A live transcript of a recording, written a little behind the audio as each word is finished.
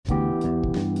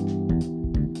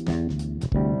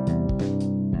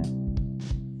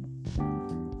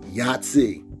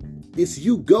Yahtzee. It's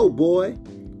U-Goboy.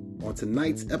 On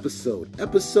tonight's episode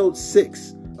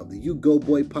 6 of the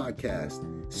U-Goboy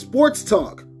podcast, Sports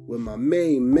Talk with my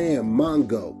main man,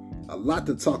 Mongo. A lot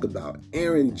to talk about.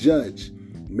 Aaron Judge,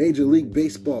 Major League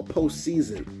Baseball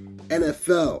postseason,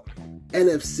 NFL,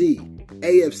 NFC,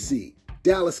 AFC,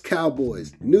 Dallas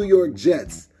Cowboys, New York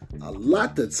Jets. A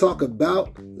lot to talk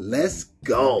about. Let's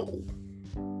go.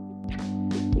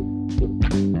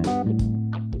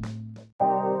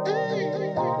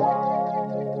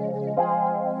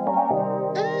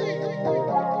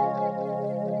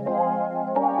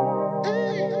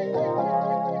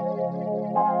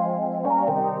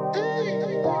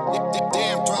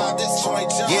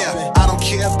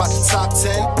 About the top 10,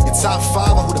 your top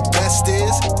 5 of who the best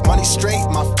is. Money straight,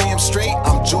 my fam straight.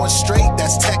 I'm George straight,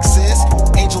 that's Texas.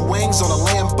 Angel wings on a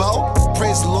Lambo.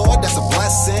 Praise the Lord, that's a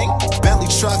blessing. Bentley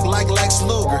truck like Lex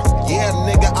Luger. Yeah,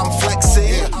 nigga, I'm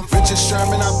flexing. I'm Richard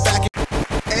Sherman, I'm back.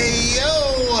 Hey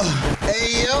yo,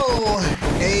 hey yo,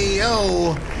 hey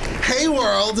yo. Hey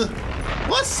world,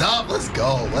 what's up? Let's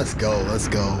go, let's go, let's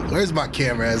go. Where's my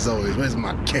camera as always? Where's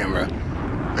my camera?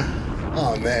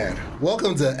 Oh man,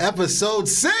 welcome to episode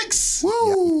 6.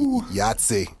 Woo!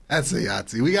 Yahtzee. That's a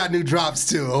Yahtzee. We got new drops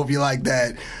too. Hope you like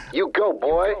that.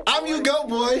 U-Goboy. I'm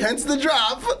U-Goboy, hence the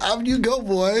drop. I'm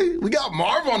U-Goboy. We got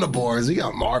Marv on the boards. Make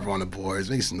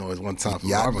some noise one time for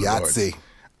Marv on the boards. Yahtzee.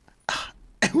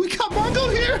 And we got Mongo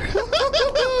here.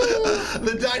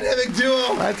 The dynamic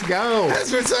duo. Let's go.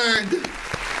 Has returned.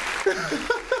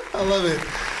 I love it.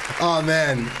 Oh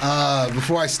man!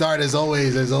 Before I start, as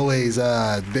always,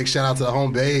 big shout out to the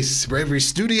home base, Bravery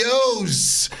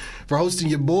Studios, for hosting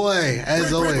your boy,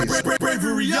 as always,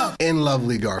 Bravery up in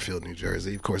lovely Garfield, New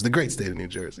Jersey. Of course, the great state of New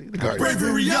Jersey. The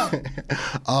Bravery up.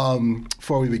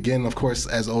 Before we begin, of course,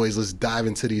 as always, let's dive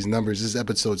into these numbers. This is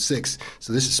episode 6,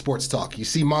 so this is Sports Talk. You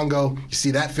see Mongo, you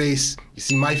see that face, you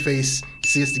see my face, you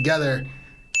see us together.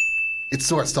 It's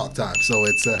Sports Talk time. So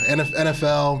it's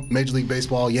NFL, Major League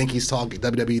Baseball, Yankees talk,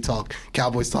 WWE talk,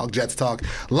 Cowboys talk, Jets talk.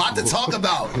 A lot to talk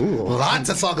about.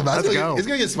 To talk about. It's going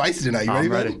to get spicy tonight. You ready,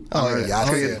 ready? Oh, yeah.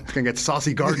 It's going to get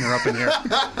Saucy Gardner up in here.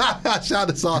 Shout out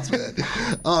to Sauce, man.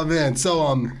 Oh, man.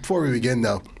 So before we begin,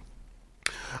 though,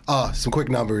 some quick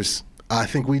numbers. I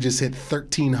think we just hit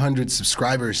 1,300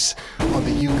 subscribers on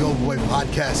the U-Goboy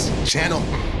podcast channel.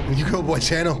 U-Goboy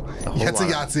channel. That's a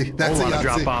Yahtzee. That's a Yahtzee. A lot of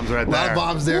drop bombs right there. A lot of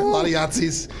bombs there. A lot of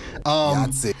Yahtzees.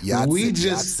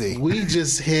 We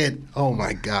just hit, oh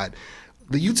my God.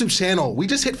 The YouTube channel, we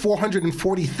just hit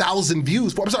 440,000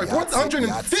 views. I'm sorry,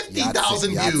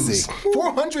 450,000 views.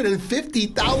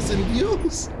 450,000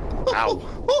 views. Ow.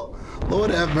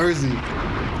 Lord have mercy.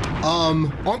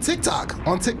 On TikTok,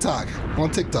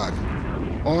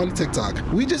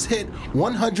 we just hit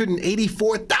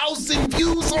 184,000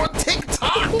 views on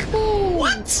TikTok.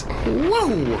 What?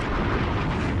 Whoa!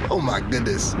 Oh my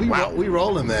goodness, we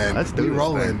rolling, man. We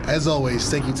rolling. As always,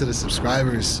 thank you to the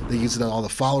subscribers. Thank you to all the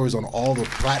followers on all the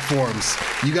platforms.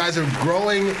 You guys are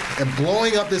growing and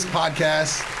blowing up this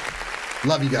podcast.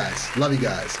 Love you guys.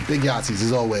 Big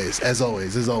Yahtzees as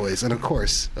always. And of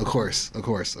course.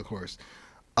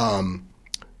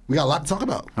 We got a lot to talk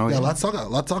about. A lot to talk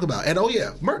about. And oh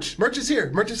yeah, merch. Merch is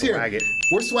here. Swag it.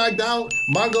 We're swagged out.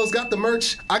 Mongo's got the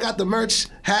merch. I got the merch.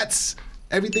 Hats.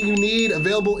 Everything you need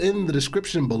available in the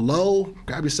description below.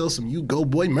 Grab yourself some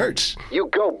U-Goboy merch.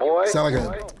 U-Goboy. Sound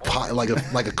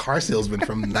like a car salesman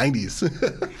from the 90s.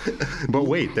 But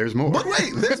wait, there's more.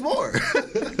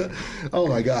 Oh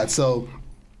my God. So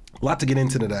a lot to get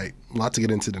into tonight.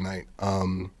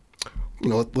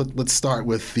 Let's start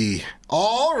with the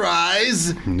all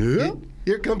rise. Yeah.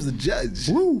 Here comes the judge.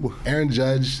 Woo. Aaron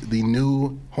Judge, the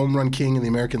new home run king in the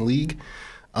American League.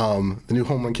 The new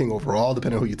home run king overall,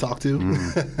 depending on who you talk to.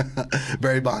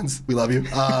 Barry Bonds, we love you.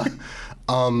 How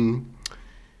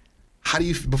do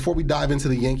you, before we dive into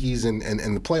the Yankees and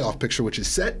the playoff picture, which is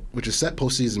set,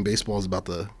 postseason baseball is about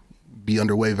to be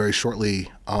underway very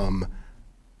shortly.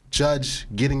 Judge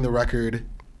getting the record,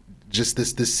 just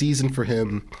this season for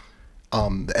him.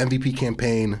 The MVP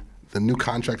campaign, the new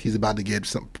contract he's about to get,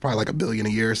 probably like $1 billion a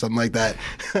year or something like that.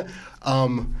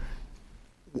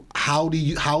 How are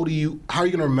you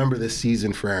going to remember this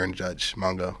season for Aaron Judge,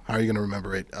 Mongo? How are you going to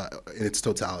remember it in its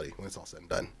totality when it's all said and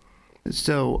done?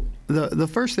 So the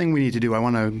first thing we need to do, I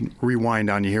want to rewind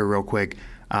on you here real quick.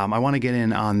 I want to get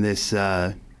in on this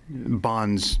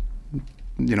Bonds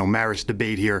Maris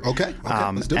debate here. Okay,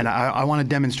 let's do it. And I want to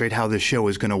demonstrate how this show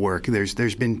is going to work. There's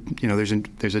been,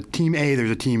 there's a team A,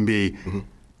 there's a team B. Mm-hmm.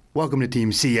 Welcome to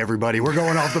Team C, everybody. We're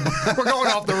going off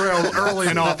the rails early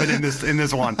and often in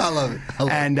this one. I love it.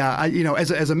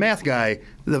 As a math guy,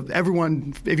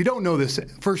 everyone, if you don't know this,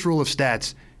 first rule of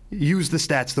stats, use the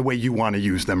stats the way you want to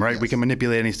use them, right? Yes. We can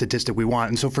manipulate any statistic we want.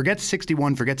 And so forget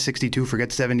 61, forget 62,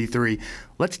 forget 73.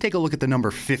 Let's take a look at the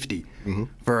number 50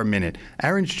 for a minute.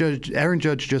 Aaron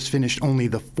Judge just finished only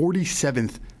the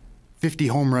 47th 50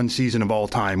 home run season of all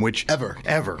time, which Ever.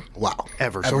 Wow.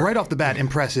 Ever. So right off the bat,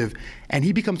 impressive. And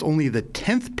he becomes only the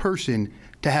 10th person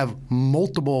to have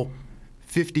multiple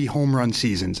 50 home run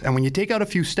seasons. And when you take out a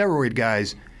few steroid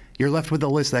guys, you're left with a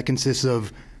list that consists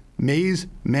of Mays,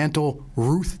 Mantle,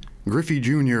 Ruth, Griffey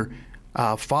Jr.,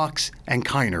 Fox, and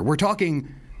Kiner. We're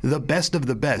talking the best of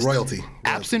the best. Royalty.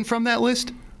 Absent from that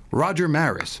list, Roger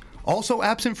Maris. Also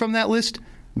absent from that list,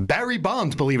 Barry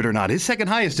Bonds, believe it or not. His second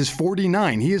highest is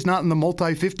 49. He is not in the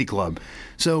multi-50 club.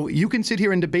 So you can sit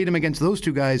here and debate him against those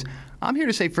two guys. I'm here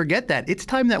to say forget that. It's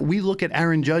time that we look at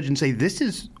Aaron Judge and say this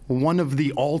is one of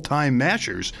the all-time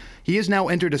mashers. He has now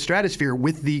entered a stratosphere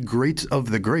with the greats of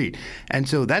the great. And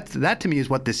so that to me is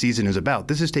what this season is about.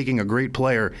 This is taking a great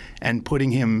player and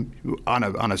putting him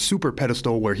on a super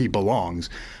pedestal where he belongs.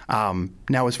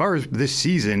 Now, as far as this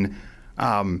season,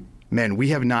 man, we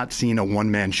have not seen a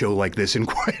one-man show like this in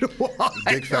quite a while.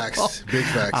 Big facts. Big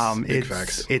facts. Big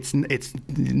facts. It's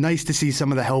nice to see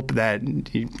some of the help that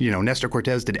Nestor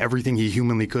Cortez did everything he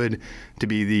humanly could to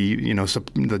be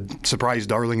the surprise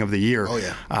darling of the year. Oh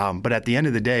yeah. But at the end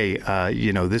of the day,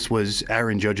 this was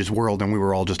Aaron Judge's world, and we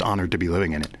were all just honored to be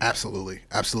living in it. Absolutely.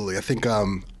 I think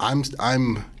I'm.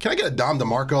 Can I get a Dom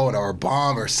DeMarco or a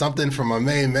bomb or something from my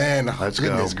main man? Let's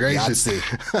Goodness go. gracious.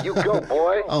 You go,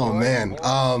 boy. Oh man.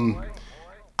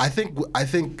 I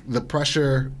think the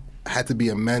pressure had to be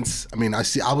immense. I mean,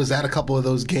 I was at a couple of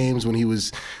those games when he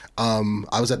was.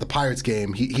 I was at the Pirates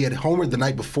game. He had homered the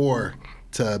night before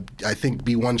to, I think,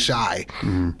 be one shy,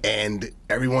 and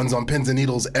everyone's on pins and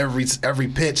needles every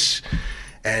pitch,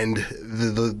 and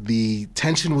the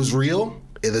tension was real.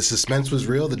 The suspense was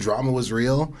real. The drama was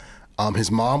real.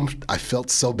 His mom, I felt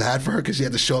so bad for her because she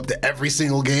had to show up to every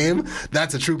single game.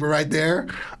 That's a trooper right there.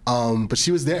 But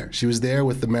she was there. She was there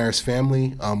with the Maris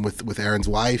family, with Aaron's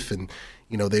wife, and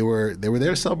they were there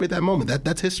to celebrate that moment.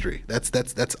 That's history.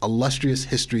 That's illustrious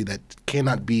history that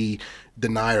cannot be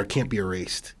denied or can't be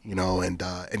erased. And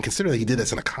consider that he did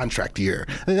this in a contract year.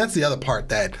 I think that's the other part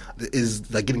that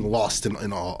is like getting lost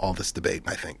in all this debate,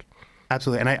 I think.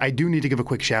 Absolutely. And I do need to give a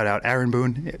quick shout out. Aaron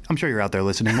Boone, I'm sure you're out there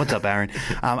listening. What's up, Aaron?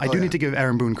 I do need to give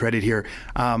Aaron Boone credit here.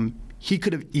 He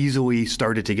could have easily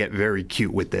started to get very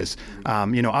cute with this.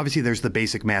 Obviously there's the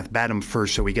basic math, bat him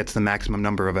first so he gets the maximum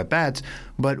number of at-bats.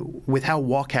 But with how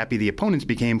walk-happy the opponents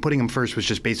became, putting him first was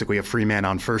just basically a free man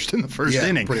on first in the first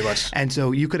inning. Pretty much. And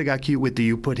so you could have got cute with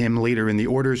you put him later in the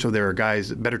order so there are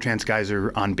better chance guys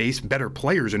are on base, better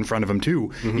players in front of him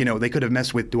too. They could have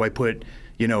messed with, do I put,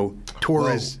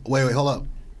 Torres. Whoa, wait, hold up.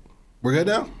 We're good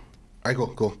now? All right,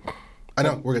 cool. I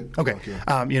know, we're good. Okay.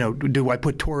 Do I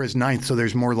put Torres ninth so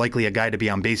there's more likely a guy to be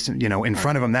on base, in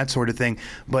front of him, that sort of thing.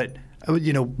 But,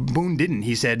 Boone didn't.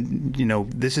 He said,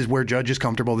 this is where Judge is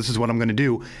comfortable. This is what I'm going to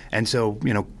do. And so,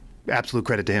 absolute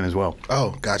credit to him as well.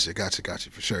 Oh, gotcha,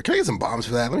 for sure. Can I get some bombs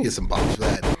for that? Let me get some bombs for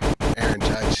that. Aaron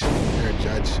Judge.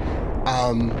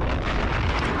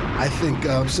 I think,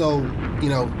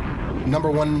 number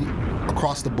one,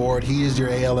 across the board, he is your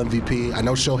AL MVP. I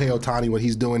know Shohei Ohtani, what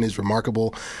he's doing is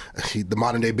remarkable. The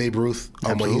modern-day Babe Ruth,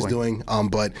 what he's doing.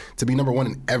 But to be number one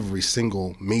in every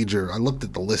single major, I looked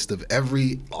at the list of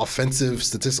every offensive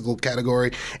statistical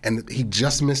category, and he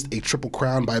just missed a triple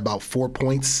crown by about 4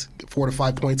 points, 4 to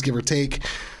 5 points, give or take.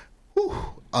 Whew.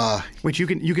 Which you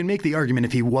can make the argument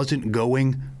if he wasn't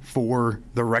going for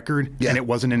the record and it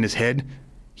wasn't in his head,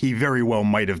 he very well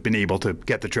might have been able to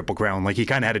get the Triple Crown. Like, he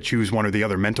kind of had to choose one or the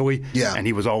other mentally. Yeah. And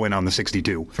he was all in on the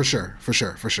 62. For sure.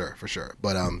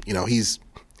 But,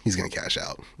 he's going to cash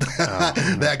out.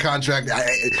 That contract.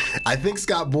 I think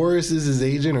Scott Boras is his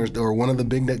agent or one of the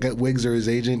big wigs are his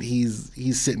agent.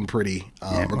 He's sitting pretty,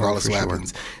 regardless of what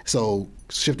happens. So,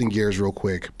 shifting gears real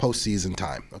quick, postseason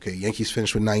time. Okay, Yankees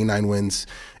finished with 99 wins.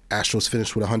 Astros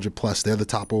finished with 100 plus. They're the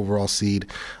top overall seed.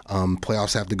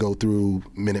 Playoffs have to go through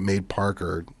Minute Maid Park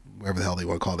or wherever the hell they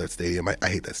want to call that stadium. I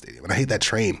hate that stadium. And I hate that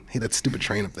train. I hate that stupid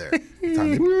train up there.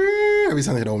 Every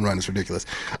time they hit a home run, it's ridiculous.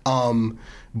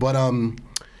 But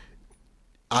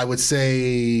I would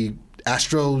say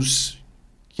Astros,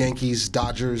 Yankees,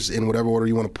 Dodgers, in whatever order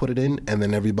you want to put it in, and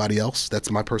then everybody else. That's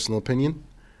my personal opinion.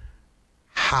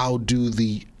 How do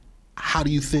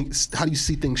you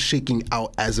see things shaking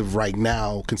out as of right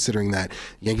now, considering that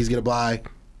Yankees get a bye,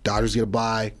 Dodgers get a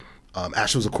bye,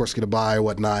 Astros, of course, get a bye or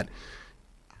whatnot?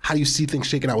 How do you see things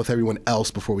shaking out with everyone else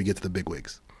before we get to the big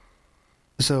wigs?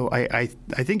 So I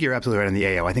think you're absolutely right on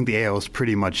the AL. I think the AL is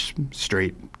pretty much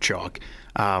straight chalk.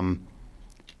 I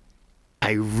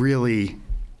really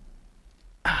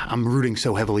I'm rooting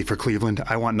so heavily for Cleveland.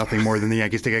 I want nothing more than the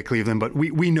Yankees to get Cleveland, but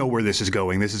we know where this is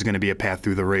going. This is going to be a path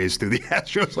through the Rays, through the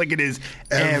Astros, like it is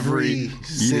every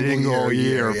single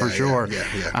year for sure.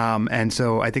 Yeah. And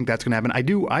so I think that's going to happen. I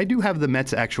do have the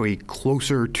Mets actually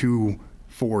closer to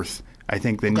fourth, I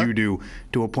think, than you do,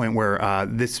 to a point where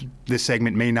this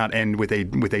segment may not end with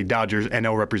a Dodgers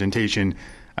NL representation.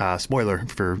 Spoiler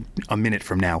for a minute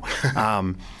from now.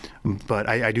 But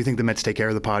I do think the Mets take care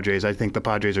of the Padres. I think the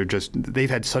Padres are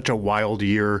they've had such a wild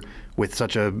year with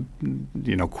such a,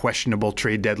 questionable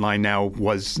trade deadline now.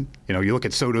 You look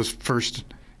at Soto's first,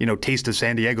 taste of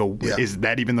San Diego. Yeah. Is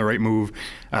that even the right move?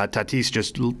 Tatis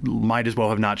just might as well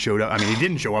have not showed up. I mean, he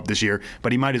didn't show up this year,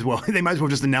 but they might as well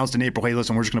just announced in April, hey,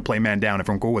 listen, we're just going to play man down if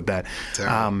I'm cool with that.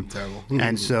 Terrible.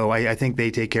 And so I think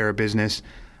they take care of business.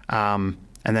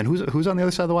 And then who's on the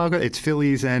other side of the wild card? It's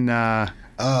Phillies and. No,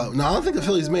 I don't think the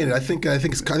Phillies made it. I think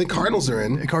Cardinals are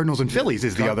in. Cardinals and Phillies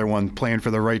is the other one playing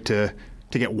for the right to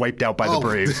get wiped out by the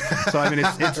Braves. So I mean,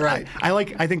 it's right.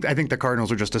 I think the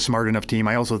Cardinals are just a smart enough team.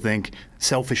 I also think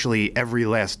selfishly every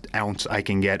last ounce I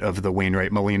can get of the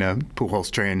Wainwright, Molina, Pujols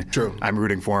train. True. I'm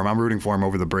rooting for him. I'm rooting for him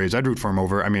over the Braves. I'd root for him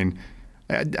over. I mean.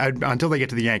 Until they get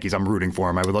to the Yankees, I'm rooting for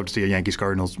them. I would love to see a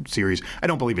Yankees-Cardinals series. I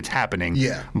don't believe it's happening.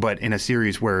 Yeah. But in a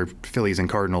series where Phillies and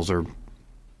Cardinals are,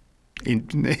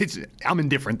 I'm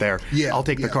indifferent there. Yeah. I'll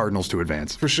take the Cardinals to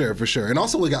advance. For sure. And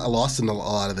also, what got lost in a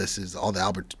lot of this is all the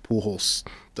Albert Pujols.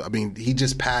 I mean, he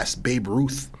just passed Babe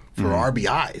Ruth for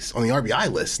RBIs on the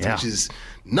RBI list, which is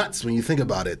nuts when you think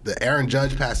about it. The Aaron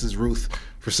Judge passes Ruth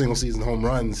for single-season home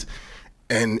runs,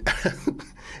 and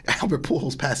Albert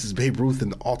Pujols passes Babe Ruth in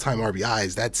the all-time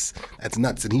RBIs. That's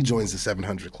nuts, and he joins the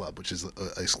 700 Club, which is an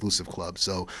exclusive club.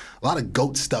 So a lot of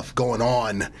GOAT stuff going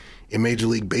on in Major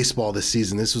League Baseball this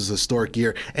season. This was a historic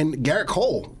year. And Garrett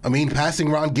Cole, passing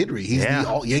Ron Guidry. He's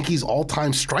the Yankees'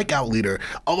 all-time strikeout leader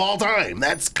of all time.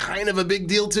 That's kind of a big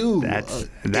deal, too.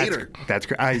 That's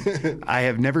great. I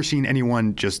have never seen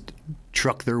anyone just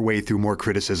truck their way through more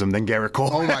criticism than Garrett Cole.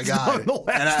 Oh my God!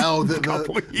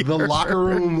 The locker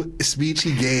room speech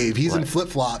he gave. He's in flip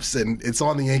flops, and it's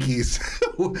on the Yankees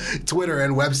Twitter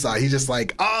and website. He's just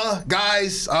like,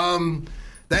 guys,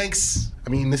 thanks. I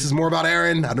mean, this is more about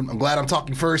Aaron. I'm glad I'm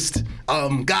talking first.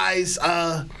 Guys,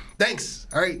 thanks.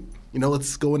 All right.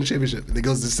 Let's go win the championship. And he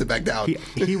goes to sit back down.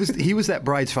 He was that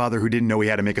bride's father who didn't know he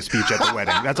had to make a speech at the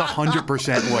wedding. That's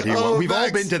 100% what he was. We've all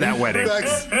been to that wedding.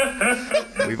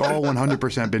 We've all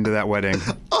 100% been to that wedding.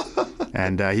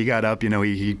 And he got up, he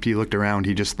looked around,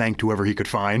 he just thanked whoever he could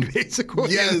find,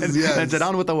 basically. And said,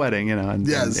 on with the wedding, And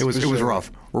it was rough,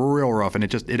 real rough. And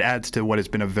it adds to what has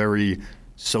been a very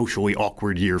socially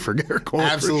awkward year for Garrett Cole.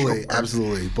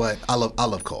 Absolutely. But I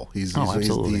love Cole. He's one of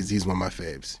my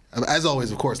faves. As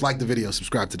always, of course, like the video,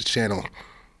 subscribe to the channel.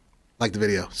 Like the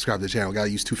video, subscribe to the channel. Gotta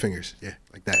use 2 fingers. Yeah,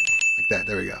 like that.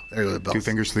 There we go. 2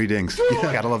 fingers, 3 dings.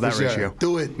 Gotta love that ratio.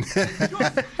 Do it.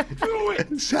 Do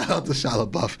it. Shout out to Shala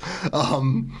Buff.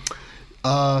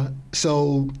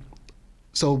 So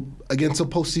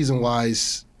postseason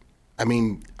wise, I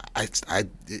mean,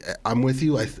 I'm with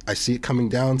you. I see it coming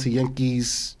down to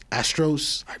Yankees,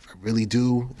 Astros. I really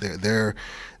do. They're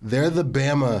the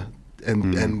Bama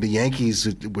and the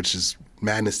Yankees, which is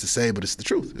madness to say, but it's the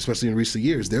truth. Especially in recent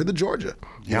years, they're the Georgia.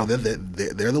 They're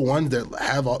the ones that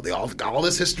have they all got all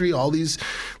this history, all these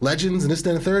legends, and this,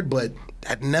 that, and the third. But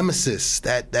that nemesis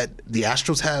that the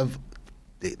Astros have.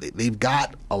 They've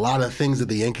got a lot of things that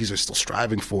the Yankees are still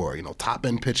striving for. Top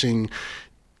end pitching.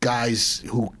 Guys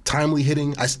who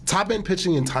top end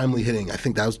pitching and timely hitting. I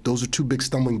think those are 2 big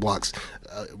stumbling blocks.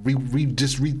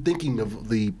 Just rethinking of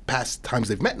the past times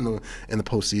they've met in the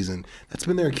postseason. That's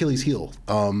been their Achilles heel.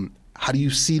 How do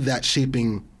you see that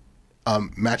shaping,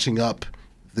 matching up?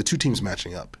 The 2 teams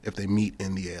matching up if they meet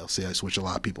in the ALCS, which a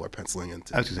lot of people are penciling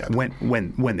into. I was going to say,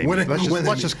 when they meet.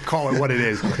 Let's just call it what it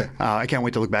is. Okay. I can't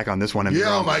wait to look back on this one and be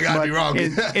wrong. Oh my God, be wrong.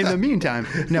 In the meantime,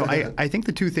 no, I think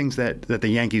the 2 things that the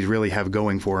Yankees really have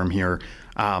going for them here,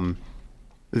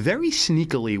 very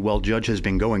sneakily, while Judge has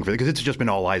been going for it, because it's just been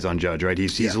all eyes on Judge, right?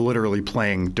 He's literally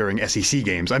playing during SEC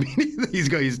games. I mean, he's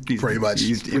pretty much.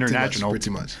 He's international. Pretty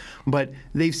much. But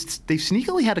they've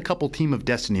sneakily had a couple Team of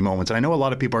Destiny moments, and I know a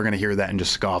lot of people are going to hear that and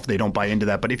just scoff. They don't buy into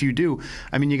that. But if you do,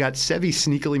 I mean, you got Sevy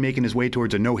sneakily making his way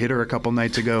towards a no-hitter a couple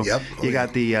nights ago. Yep. You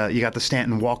got the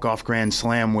Stanton walk-off grand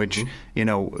slam, which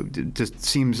just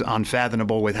seems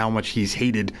unfathomable with how much he's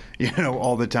hated,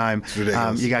 all the time.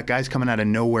 You got guys coming out of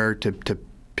nowhere to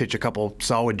pitch a couple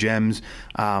solid gems.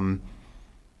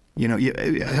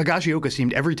 Higashioka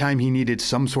seemed every time he needed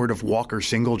some sort of walk or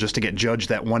single just to get Judge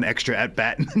that one extra at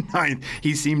bat in the 9th,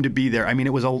 he seemed to be there. I mean,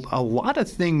 it was a lot of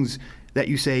things that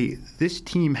you say this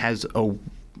team has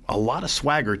a lot of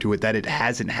swagger to it that it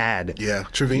hasn't had. Yeah,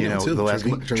 Trevino too.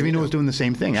 Trevino was doing the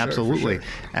same thing, absolutely. For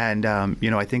sure. And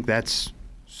I think that's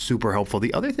super helpful.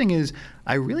 The other thing is,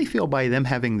 I really feel by them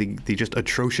having the just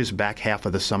atrocious back half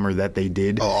of the summer that they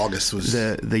did. Oh, August was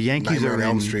the Yankees are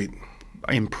Elm Street.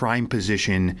 In prime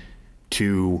position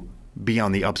to be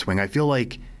on the upswing. I feel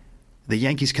like the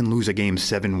Yankees can lose a game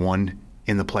 7-1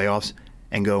 in the playoffs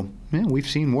and go, we've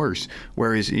seen worse.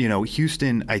 Whereas,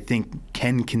 Houston, I think,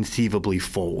 can conceivably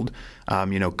fold.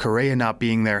 Correa not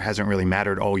being there hasn't really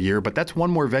mattered all year, but that's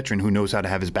one more veteran who knows how to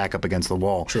have his back up against the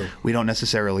wall. True. We don't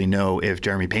necessarily know if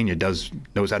Jeremy Pena knows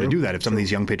how to do that, if some of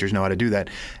these young pitchers know how to do that.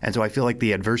 And so I feel like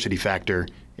the adversity factor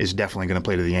is definitely going to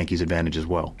play to the Yankees' advantage as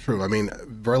well. True. I mean,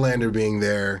 Verlander being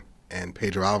there and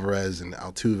Pedro Alvarez and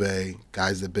Altuve,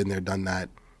 guys that have been there, done that.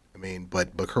 I mean,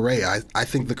 but Correa, I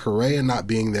think the Correa not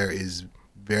being there is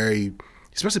very,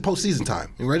 especially postseason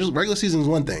time. I mean, regular season is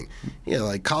one thing. Yeah,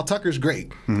 like Kyle Tucker's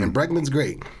great and Bregman's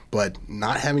great, but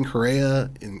not having Correa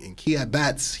in key at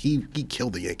bats, he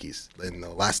killed the Yankees in the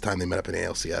last time they met up in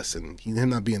ALCS, and him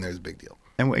not being there is a big deal.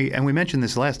 And we mentioned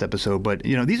this last episode, but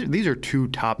these are two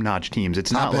top-notch teams.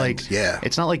 It's not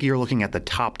like you're looking at the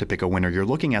top to pick a winner. You're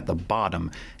looking at the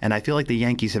bottom, and I feel like the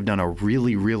Yankees have done a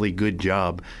really, really good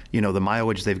job. The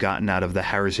mileage they've gotten out of the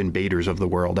Harrison Baders of the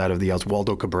world, out of the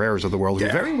Oswaldo Cabreras of the world, who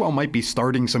very well might be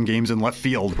starting some games in left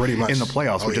field in the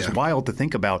playoffs, which is wild to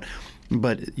think about.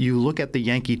 But you look at the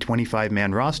Yankee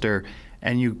 25-man roster,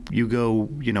 and you go,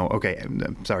 okay,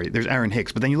 sorry, there's Aaron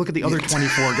Hicks, but then you look at the other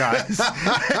 24 guys,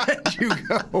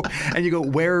 and you go,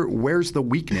 where's the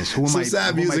weakness? Who am I?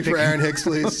 Sad music for Aaron Hicks,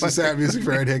 please. Some sad music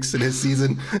for Aaron Hicks in his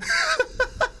season.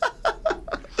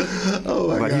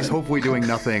 But he's hopefully doing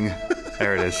nothing.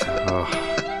 There it is.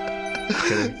 Oh.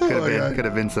 Could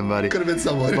have been somebody. Could have been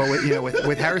someone. But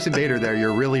with Harrison Bader there,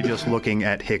 you're really just looking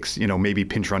at Hicks, maybe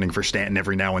pinch running for Stanton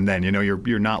every now and then.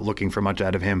 You're not looking for much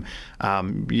out of him.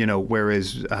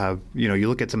 Whereas you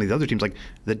look at some of these other teams, like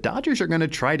the Dodgers are going to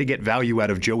try to get value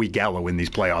out of Joey Gallo in these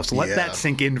playoffs. Let that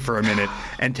sink in for a minute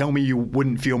and tell me you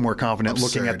wouldn't feel more confident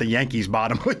looking at the Yankees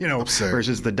bottom,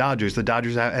 versus the Dodgers. The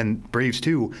Dodgers and Braves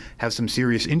too have some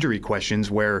serious injury questions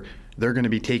where they're going to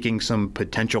be taking some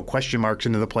potential question marks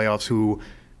into the playoffs who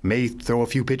may throw a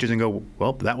few pitches and go,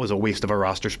 well, that was a waste of a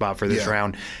roster spot for this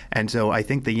round. And so I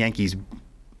think the Yankees,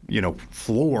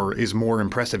 floor is more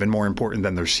impressive and more important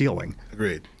than their ceiling.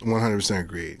 Agreed. 100%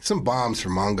 agreed. Some bombs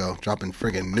from Mongo, dropping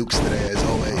friggin' nukes today as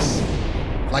always.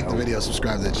 Like the video,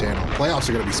 subscribe to the channel. Playoffs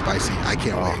are going to be spicy. I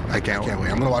can't wait. I can't wait. I'm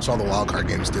going to watch all the wild card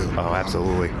games too. Oh,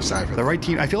 absolutely. The right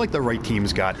team. I feel like the right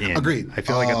teams got in. Agreed. I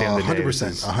feel like at the end of the day,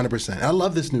 100%. And I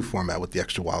love this new format with the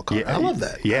extra wild card. Yeah, I love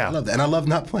that. Yeah. I love that. And I love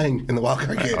not playing in the wild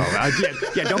card game.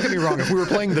 Don't get me wrong. If we were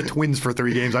playing the Twins for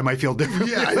 3 games, I might feel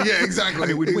different. Yeah, exactly. I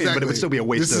mean, we'd win, but it would still be a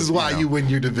waste. This is why you win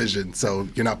your division, so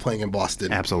you're not playing in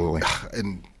Boston. Absolutely.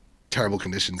 In terrible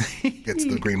conditions against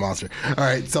the Green Monster. All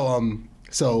right,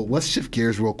 so let's shift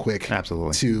gears real quick.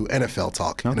 Absolutely. To NFL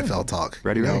talk. Okay. NFL talk.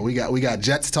 Ready? We got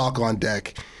Jets talk on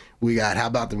deck. We got how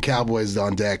about them Cowboys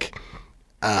on deck.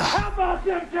 How about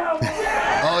them Cowboys?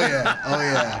 Oh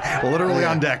yeah. Literally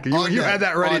on deck. You had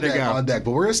that ready to go. On deck.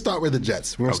 But we're gonna start with the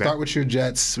Jets. We're gonna start with your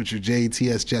Jets, with your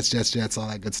JETS, Jets, all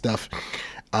that good stuff.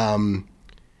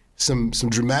 Some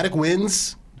dramatic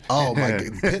wins. Oh my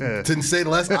God! To say the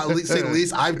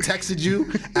least, I've texted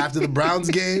you after the Browns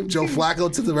game. Joe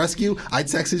Flacco to the rescue. I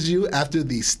texted you after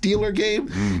the Steeler game.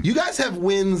 You guys have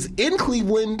wins in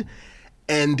Cleveland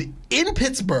and in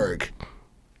Pittsburgh.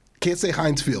 Can't say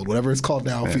Heinz Field, whatever it's called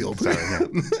now. Field. Sorry,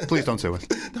 please don't sue us.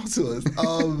 Don't sue us.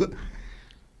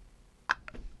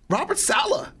 Robert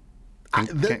Saleh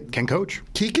can coach.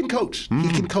 He can coach. He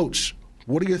can coach.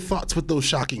 What are your thoughts with those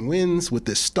shocking wins, with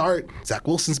this start? Zach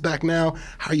Wilson's back now.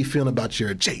 How are you feeling about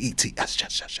your JETS,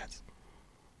 Jets?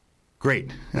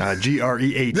 Great. GREAT,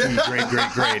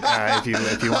 great.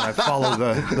 If you want to follow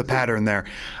the pattern there.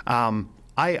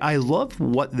 I love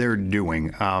what they're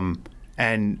doing.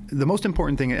 And the most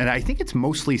important thing, and I think it's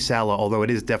mostly Saleh, although it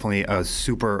is definitely a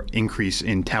super increase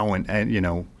in talent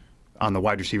and, on the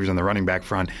wide receivers and the running back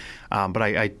front.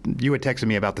 But you had texted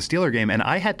me about the Steeler game, and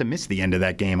I had to miss the end of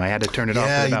that game. I had to turn it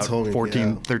off with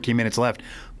about 13 minutes left.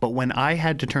 But when I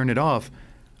had to turn it off,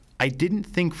 I didn't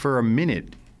think for a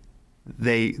minute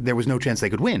there was no chance they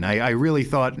could win. I really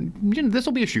thought, this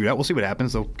will be a shootout. We'll see what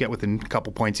happens. They'll get within a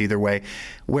couple points either way.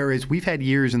 Whereas we've had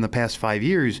years in the past 5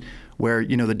 years where,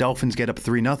 the Dolphins get up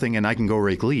 3-0 and I can go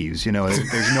rake leaves.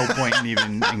 There's no point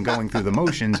in going through the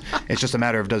motions. It's just a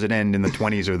matter of does it end in the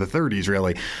 20s or the 30s,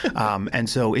 really. And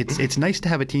so it's nice to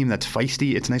have a team that's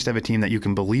feisty. It's nice to have a team that you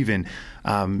can believe in.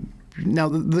 Now,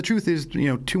 the truth is,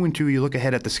 2-2, you look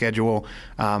ahead at the schedule.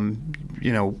 We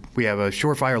have a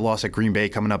surefire loss at Green Bay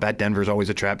coming up. At Denver is always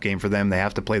a trap game for them. They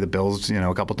have to play the Bills,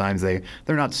 a couple times. They're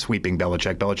not sweeping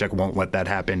Belichick. Belichick won't let that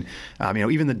happen.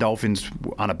 Even the Dolphins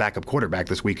on a backup quarterback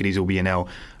this week could easily be an L.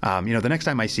 The next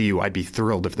time I see you, I'd be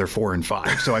thrilled if they're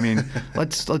 4-5. So,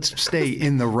 let's stay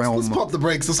in the realm. Let's pump the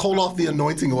brakes. Let's hold off the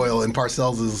anointing oil in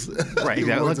Parcells' right.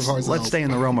 Exactly. Let's stay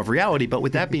in the realm of reality. But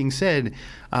with that being said,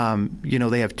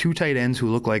 they have two tight ends who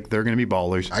look like they're going to be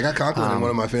ballers. I got Conklin in one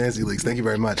of my fantasy leagues. Thank you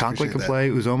very much. Conklin can play.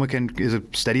 Uzomah is a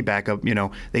steady backup.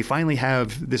 They finally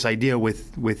have this idea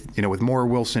with Moore,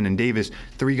 Wilson, and Davis,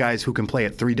 three guys who can play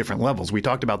at three different levels. We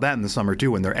talked about that in the summer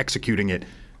too, and they're executing it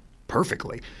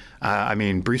perfectly.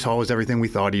 Breece Hall is everything we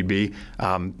thought he'd be.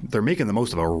 They're making the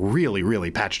most of a really, really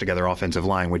patched together offensive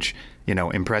line, which,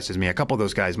 impresses me. A couple of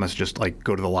those guys must just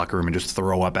go to the locker room and just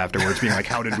throw up afterwards, being like,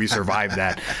 how did we survive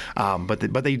that?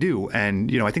 But they do.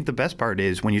 And, I think the best part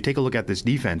is when you take a look at this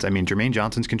defense, Jermaine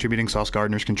Johnson's contributing, Sauce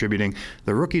Gardner's contributing.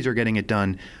 The rookies are getting it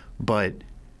done. But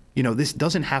this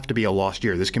doesn't have to be a lost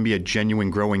year. This can be a genuine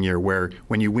growing year where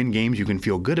when you win games, you can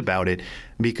feel good about it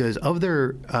because of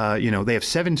their, they have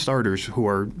 7 starters who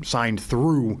are signed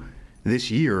through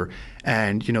this year.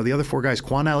 And, the other 4 guys,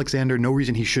 Quan Alexander, no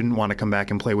reason he shouldn't want to come back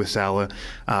and play with Salah.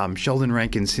 Sheldon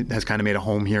Rankins has kind of made a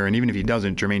home here. And even if he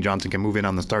doesn't, Jermaine Johnson can move in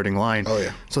on the starting line. Oh,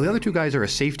 yeah. So the other 2 guys are a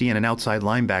safety and an outside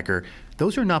linebacker.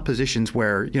 Those are not positions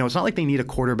where, it's not like they need a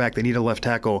quarterback, they need a left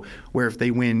tackle, where if they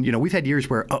win, we've had years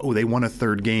where, they won a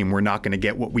third game, we're not going to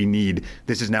get what we need.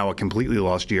 This is now a completely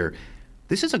lost year.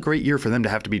 This is a great year for them to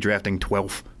have to be drafting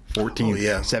 12th, 14th,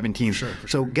 17th. Sure.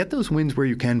 So get those wins where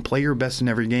you can, play your best in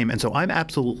every game. And so I'm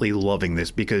absolutely loving this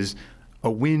because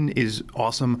a win is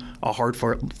awesome, a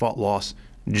hard-fought loss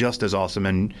just as awesome.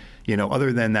 And,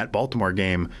 other than that Baltimore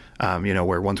game,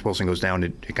 where once Wilson goes down,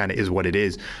 it kind of is what it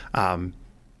is. I'm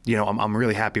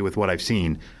really happy with what I've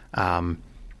seen.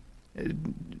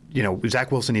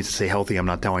 Zach Wilson needs to stay healthy. I'm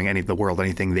not telling the world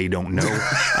anything they don't know.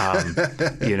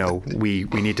 We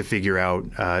need to figure out,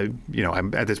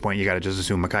 at this point, you got to just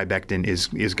assume Mekhi Becton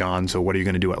is gone. So what are you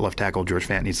going to do at left tackle? George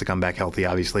Fant needs to come back healthy,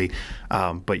 obviously.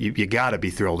 But you got to be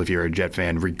thrilled if you're a Jet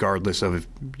fan, regardless of,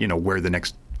 where the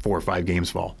next 4 or 5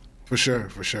 games fall. For sure.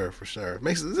 Give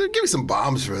me some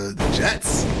bombs for the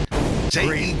Jets.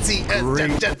 Jets.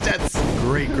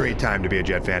 Great time to be a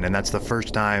Jet fan, and that's the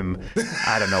first time.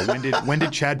 I don't know when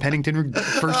did Chad Pennington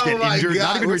first get injured? God.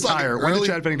 Not even retire. When did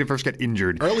Chad Pennington first get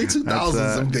injured? Early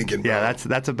 2000s. I'm thinking. Bro. Yeah,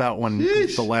 that's about when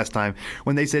the last time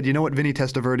when they said, you know what, Vinny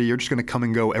Testaverde, you're just going to come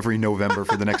and go every November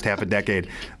for the next half a decade.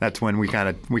 That's when we kind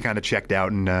of checked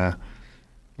out and.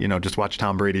 Just watch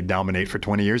Tom Brady dominate for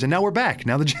 20 years, and now we're back.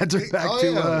 Now the Jets are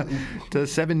back to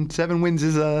seven wins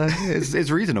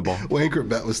is reasonable. Wayne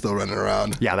Corbett was still running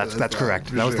around. Yeah, that's correct.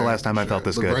 That was the last time I felt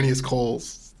this good. Bernius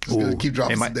Coles. Just gonna keep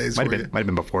dropping some days for you. Might have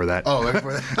been before that. Oh,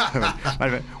 before that. might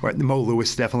have been. Mo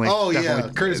Lewis definitely. Oh, definitely,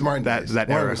 yeah. Curtis Martin.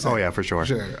 That era. Oh, yeah, for sure.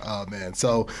 Sure. Oh, man.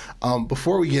 So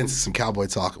before we get into some Cowboy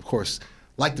talk, of course,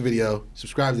 like the video,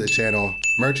 subscribe to the channel.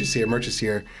 Merch is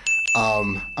here.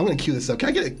 I'm gonna cue this up. Can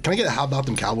I get a how about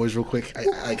them Cowboys real quick?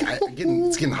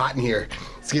 It's getting hot in here.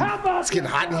 It's getting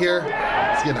hot in here.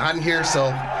 So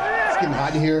it's getting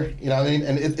hot in here. You know what I mean?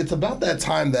 And it's about that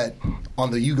time that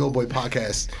on the U-Goboy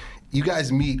podcast, you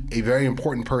guys meet a very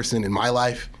important person in my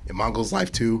life, in Mongo's life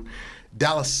too,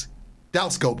 Dallas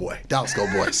Go-Boy.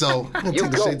 So I'm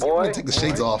gonna take the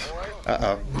shades off.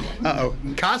 Uh-oh.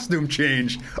 Costume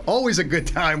change. Always a good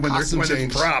time when there's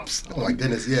props. Oh my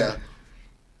goodness, yeah.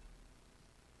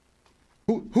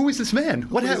 Who is this man?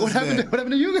 What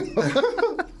happened to you?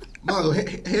 Mongo,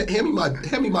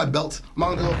 hand me my belt.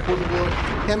 Mongo,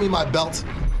 hand me my belt.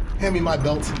 Hand me my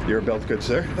belt. Your belt, good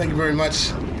sir. Thank you very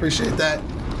much. Appreciate that.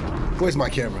 Where's my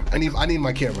camera? I need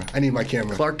my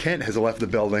camera. Clark Kent has left the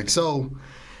building. So,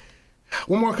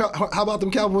 one more. How about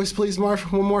them Cowboys, please, Marv?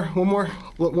 One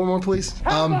more, please.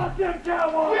 How about them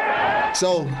Cowboys?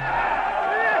 So,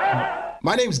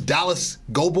 my name's Dallas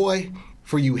Go-Boy.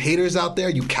 For you haters out there,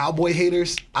 you Cowboy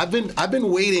haters, I've been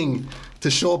waiting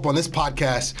to show up on this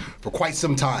podcast for quite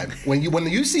some time. When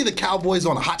you see the Cowboys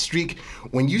on a hot streak,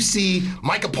 when you see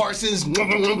Micah Parsons,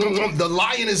 the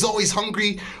lion is always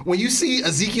hungry. When you see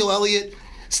Ezekiel Elliott,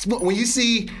 when you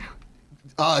see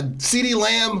CeeDee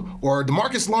Lamb or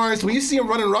DeMarcus Lawrence, when you see him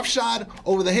running roughshod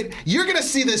over the hit, you're gonna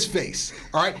see this face.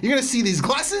 All right, you're gonna see these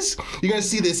glasses. You're gonna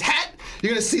see this hat.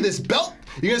 You're gonna see this belt.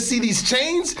 You're going to see these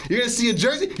chains. You're going to see a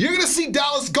jersey. You're going to see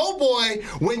Dallas Go-Boy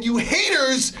when you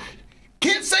haters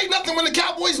can't say nothing when the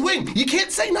Cowboys win. You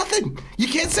can't say nothing.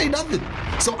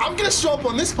 So I'm going to show up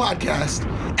on this podcast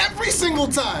every single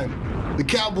time the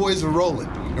Cowboys are rolling.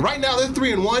 And right now they're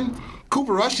 3-1.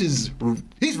 Cooper Rush he's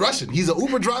Russian. He's an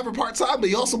Uber driver part-time, but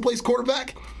he also plays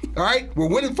quarterback. All right? We're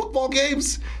winning football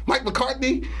games. Mike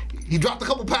McCarthy, he dropped a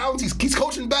couple pounds. He's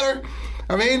coaching better.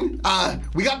 I mean,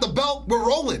 we got the belt. We're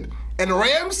rolling. And the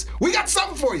Rams, we got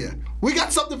something for you. We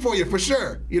got something for you for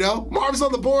sure. You know, Marv's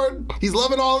on the board. He's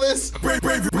loving all this.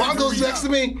 Mongo's next to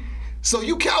me. So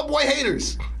you Cowboy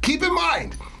haters, keep in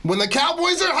mind, when the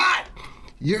Cowboys are hot,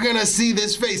 you're going to see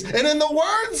this face. And in the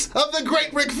words of the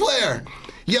great Ric Flair,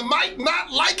 you might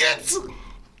not like it.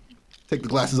 Take the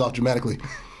glasses off dramatically.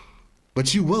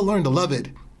 But you will learn to love it.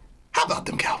 How about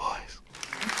them Cowboys?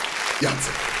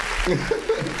 Yahtzee.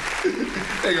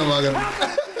 There you go, Mongo.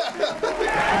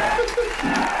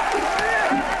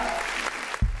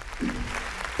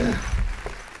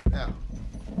 Now,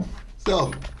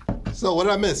 so what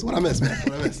did I miss? What did I miss, man?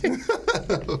 What did I miss?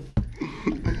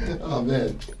 Oh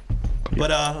man. But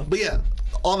yeah,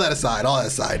 all that aside.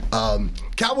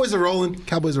 Cowboys are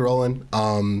rolling.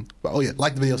 Oh yeah,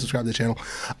 like the video, subscribe to the channel.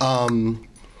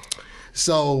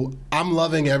 So I'm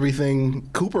loving everything.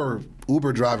 Cooper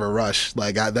Uber driver Rush,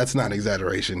 like that's not an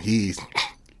exaggeration.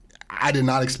 I did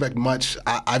not expect much.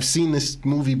 I've seen this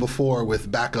movie before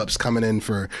with backups coming in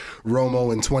for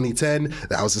Romo in 2010.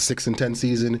 That was a 6-10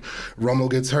 season. Romo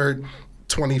gets hurt.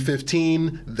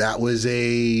 2015. That was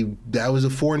a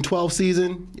 4-12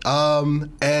 season.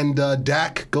 And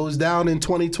Dak goes down in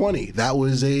 2020. That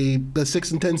was a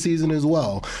 6-10 season as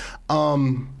well.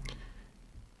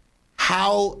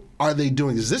 How are they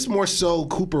doing? Is this more so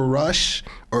Cooper Rush,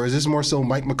 or is this more so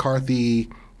Mike McCarthy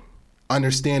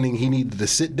understanding he needed to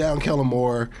sit down Kellen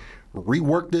Moore,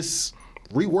 rework this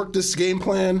game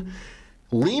plan,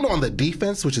 lean on the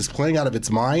defense, which is playing out of its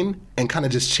mind, and kind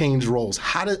of just change roles?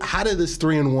 How did this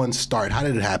 3-1 start? How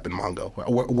did it happen, Mongo?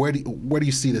 Where do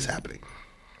you see this happening?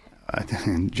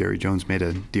 Jerry Jones made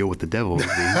a deal with the devil. Is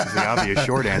the obvious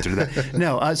short answer to that.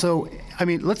 No, so I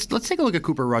mean, let's take a look at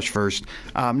Cooper Rush first.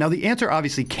 Now, the answer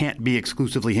obviously can't be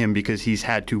exclusively him because he's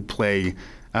had to play.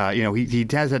 He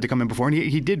has had to come in before, and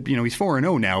he did. He's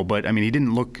 4-0 now, but I mean, he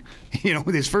didn't look.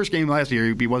 With his first game last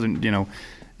year, he wasn't.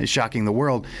 Shocking the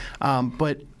world.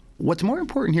 But what's more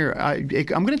important here, I'm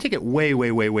going to take it way,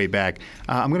 way, way, way back.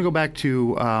 I'm going to go back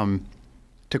to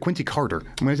Quincy Carter.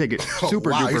 I'm going to take it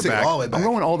super duper back. I'm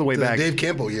going all the way back. The Dave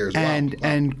Campbell years.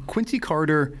 And Quincy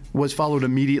Carter was followed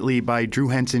immediately by Drew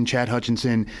Henson, Chad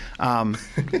Hutchinson.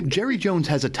 Jerry Jones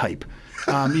has a type.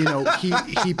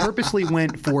 He purposely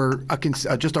went for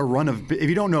just a run of. If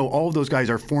you don't know, all of those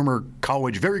guys are former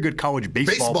very good college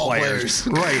baseball players,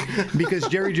 right? Because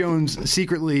Jerry Jones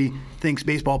secretly thinks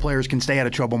baseball players can stay out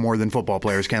of trouble more than football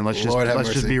players can. Let's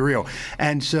just be real.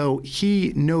 And so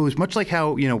he knows, much like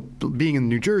how being in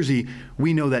New Jersey,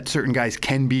 we know that certain guys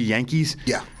can be Yankees.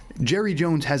 Yeah. Jerry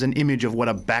Jones has an image of what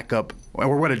a backup,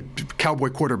 or what a Cowboy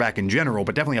quarterback in general,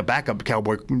 but definitely a backup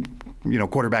Cowboy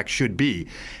quarterback should be.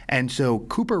 And so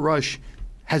Cooper Rush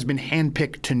has been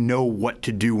handpicked to know what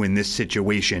to do in this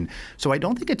situation. So I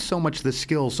don't think it's so much the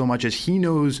skill so much as he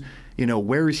knows,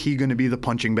 where is he going to be the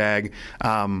punching bag?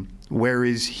 Where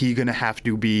is he going to have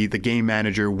to be the game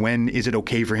manager? When is it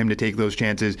okay for him to take those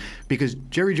chances? Because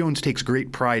Jerry Jones takes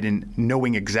great pride in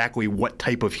knowing exactly what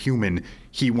type of human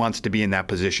he wants to be in that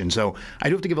position. So I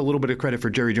do have to give a little bit of credit for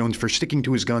Jerry Jones for sticking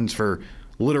to his guns for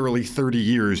literally 30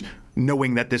 years,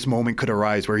 knowing that this moment could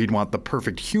arise where he'd want the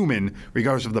perfect human,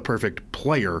 regardless of the perfect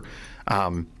player,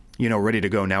 ready to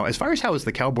go. Now, as far as how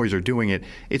the Cowboys are doing it,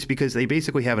 it's because they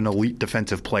basically have an elite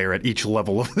defensive player at each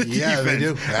level of the defense. Yeah, they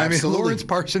do. Absolutely. I mean, Lawrence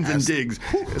Parsons and Diggs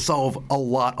solve a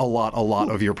lot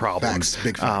of your problems. Facts,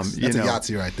 big facts. That's a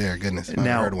Yahtzee right there. Goodness, I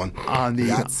heard one. On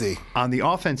the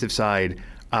offensive side,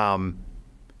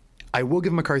 I will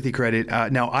give McCarthy credit.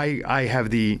 Now, I have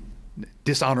the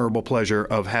dishonorable pleasure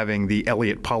of having the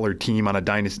Elliott Pollard team on a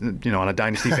dynasty,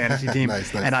 fantasy team.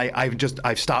 Nice. And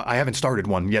I haven't started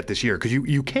one yet this year because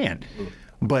you can't.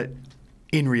 But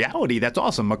in reality, that's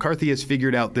awesome. McCarthy has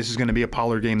figured out this is going to be a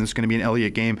Pollard game. This is going to be an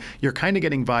Elliott game. You're kind of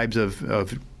getting vibes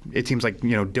of it seems like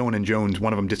Dillon and Jones.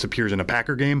 One of them disappears in a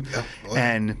Packer game,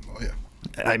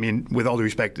 I mean, with all due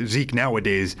respect, Zeke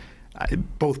nowadays.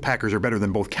 Both Packers are better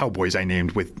than both Cowboys I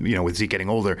named with Zeke getting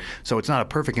older. So it's not a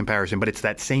perfect comparison, but it's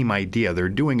that same idea. They're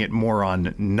doing it more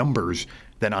on numbers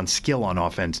than on skill on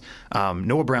offense.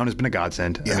 Noah Brown has been a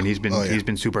godsend. Yeah. I mean, he's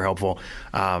been super helpful.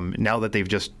 Now that they've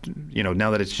just,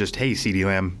 now that it's just, hey, CeeDee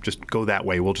Lamb, just go that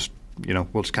way. We'll just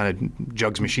kind of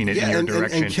jugs machine it in your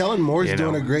direction. And Kellen Moore's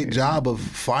doing a great job of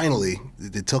finally.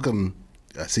 It took him.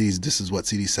 This is what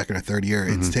CeeDee's second or third year.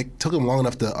 Mm-hmm. It took him long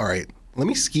enough to. All right. Let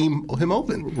me scheme him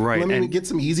open. Right. Let me get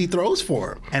some easy throws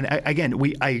for him. And again, they're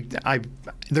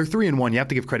 3-1. You have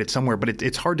to give credit somewhere, but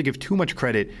it's hard to give too much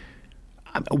credit.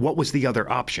 what was the other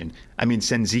option? I mean,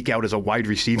 send Zeke out as a wide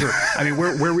receiver. I mean,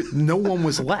 where no one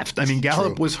was left. I mean,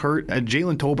 Gallup was hurt.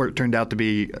 Jalen Tolbert turned out to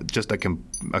be just a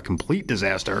complete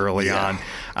disaster early on.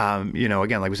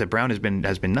 Again, like we said, Brown has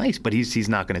been nice, but he's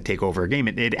not going to take over a game.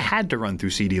 It had to run through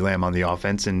CeeDee Lamb on the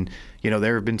offense, and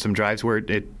there have been some drives where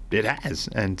it has.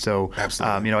 And so,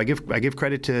 I give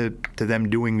credit to them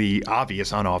doing the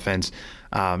obvious on offense.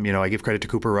 I give credit to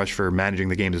Cooper Rush for managing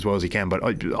the games as well as he can, but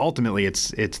ultimately it's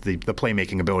the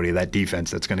playmaking ability of that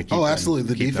defense that's going to keep. Oh,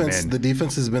 absolutely. The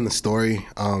defense has been the story.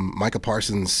 Micah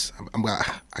Parsons,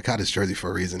 I got his jersey for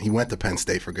a reason. He went to Penn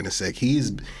State, for goodness sake.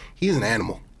 He's an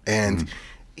animal, and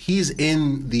he's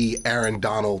in the Aaron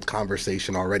Donald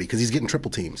conversation already because he's getting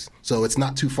triple teams. So it's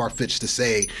not too far-fetched to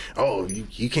say,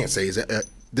 you can't say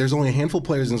there's only a handful of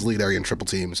players in this league that are in triple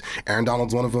teams. Aaron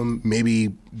Donald's one of them.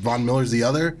 Maybe Von Miller's the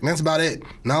other. And that's about it.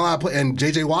 Not a lot of play. And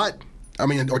J.J. Watt,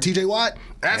 or T.J. Watt,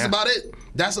 that's about it.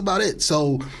 That's about it.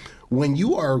 So when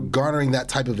you are garnering that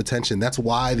type of attention, that's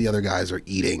why the other guys are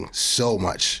eating so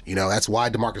much. That's why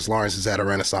DeMarcus Lawrence is at a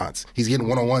renaissance. He's getting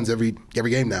one-on-ones every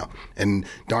game now. And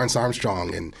Darnce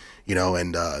Armstrong and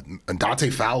Dante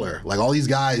Fowler, like all these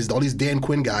guys, all these Dan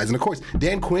Quinn guys. And of course,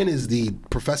 Dan Quinn is the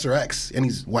Professor X, and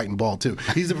he's white and bald too.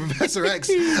 He's the Professor X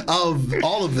of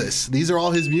all of this. These are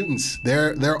all his mutants.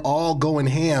 They're all going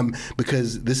ham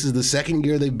because this is the second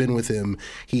year they've been with him.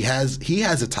 He has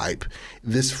a type.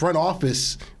 This front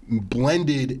office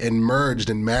blended and merged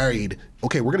and married.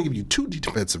 Okay, we're going to give you 2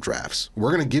 defensive drafts.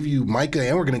 We're going to give you Micah,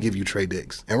 and we're going to give you Trey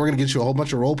Diggs. And we're going to get you a whole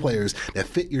bunch of role players that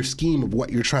fit your scheme of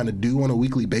what you're trying to do on a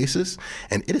weekly basis.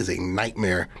 And it is a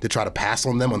nightmare to try to pass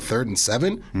on them on 3rd and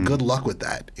 7. Good luck with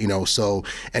that. So,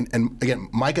 and again,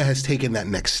 Micah has taken that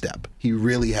next step. He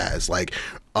really has. Like,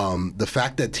 the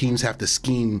fact that teams have to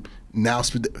scheme now,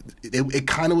 it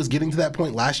kind of was getting to that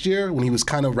point last year when he was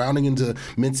kind of rounding into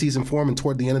midseason form and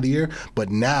toward the end of the year. But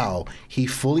now he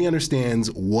fully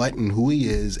understands what and who he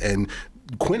is, and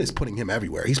Quinn is putting him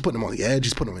everywhere. He's putting him on the edge.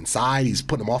 He's putting him inside. He's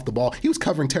putting him off the ball. He was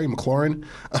covering Terry McLaurin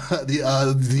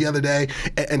the other day.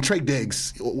 And Trey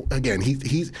Diggs, again,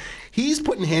 he's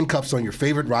putting handcuffs on your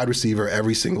favorite wide receiver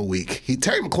every single week.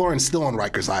 Terry McLaurin's still on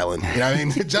Rikers Island.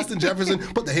 Justin Jefferson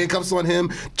put the handcuffs on him.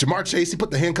 Jamar Chase, he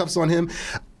put the handcuffs on him.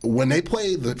 When they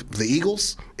play the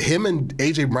Eagles, him and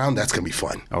A.J. Brown, that's going to be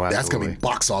fun. Oh, that's going to be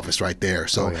box office right there.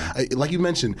 So, like you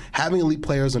mentioned, having elite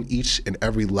players on each and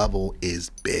every level is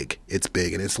big. It's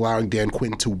big, and it's allowing Dan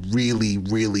Quinn to really,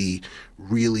 really,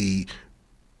 really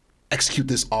execute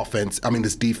this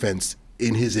defense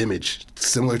in his image,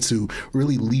 similar to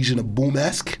really Legion of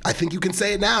Boom-esque. I think you can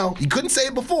say it now. You couldn't say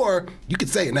it before. You can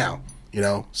say it now.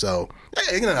 So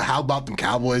how about them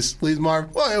Cowboys, please, Marv?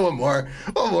 Oh, one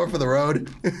more for the road.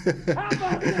 How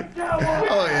about them Cowboys?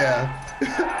 Oh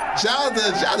yeah, shout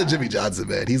out to Jimmy Johnson,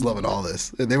 man. He's loving all this.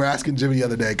 They were asking Jimmy the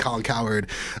other day, Colin Cowherd,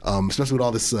 especially with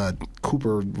all this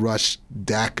Cooper Rush,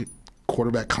 Dak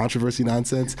quarterback controversy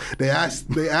nonsense. They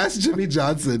asked Jimmy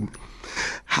Johnson,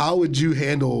 how would you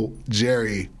handle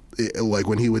Jerry, like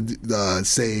when he would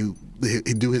say.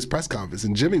 He'd do his press conference,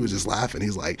 and Jimmy was just laughing.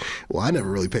 He's like, well, I never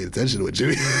really paid attention to what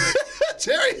Jerry had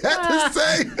to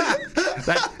say.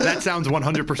 That sounds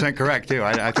 100% correct, too.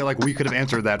 I feel like we could have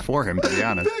answered that for him, to be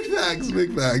honest.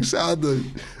 Big facts. Shout out to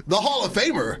the Hall of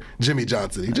Famer, Jimmy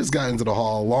Johnson. He just got into the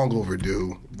Hall, long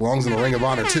overdue. Belongs in the Ring of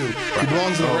Honor, too. He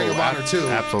belongs in the Ring of Honor, too.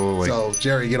 Absolutely. So,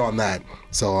 Jerry, get on that.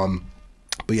 So,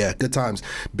 but yeah, good times.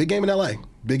 Big game in L.A.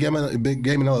 Big game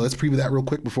in LA. Let's preview that real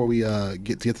quick before we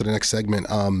get to the next segment.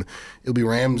 It'll be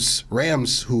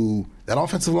Rams, who that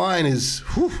offensive line is,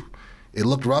 it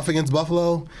looked rough against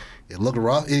Buffalo. It looked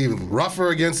rough, even rougher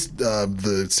against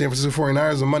the San Francisco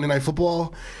 49ers on Monday Night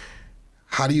Football.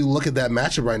 How do you look at that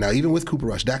matchup right now, even with Cooper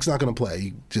Rush? Dak's not going to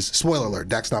play. Just spoiler alert,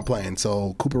 Dak's not playing.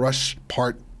 So Cooper Rush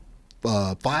part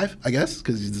 5, I guess,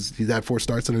 because he's had 4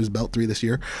 starts under his belt, 3 this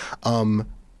year.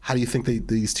 How do you think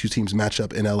these two teams match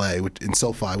up in LA, in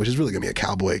SoFi, which is really going to be a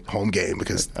Cowboy home game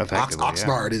because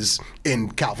Oxnard is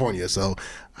in California? So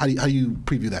how do you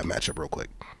preview that matchup real quick?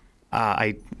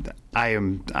 I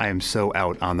am so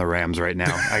out on the Rams right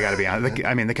now. I got to be honest.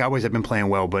 I mean, the Cowboys have been playing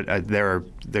well, but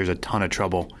there's a ton of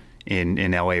trouble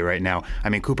in LA right now. I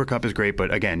mean, Cooper Kupp is great,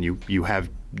 but again, you have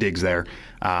Diggs there,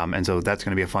 and so that's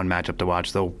going to be a fun matchup to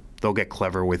watch. They'll get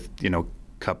clever with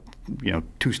Kupp.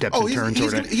 2 steps and turns.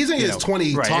 He's going to get his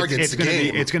 20 targets it's a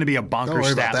game. It's going to be a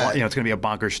bonkers stat line. It's going to be a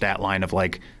bonkers stat line of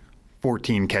like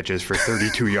 14 catches for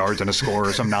 32 yards and a score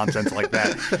or some nonsense like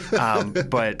that.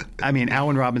 But, I mean,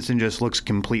 Allen Robinson just looks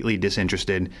completely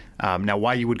disinterested. Now,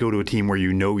 why you would go to a team where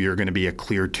you know you're going to be a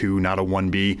clear 2, not a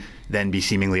 1B, then be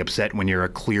seemingly upset when you're a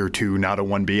clear 2, not a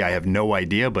 1B, I have no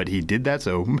idea, but he did that,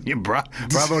 so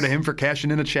bravo to him for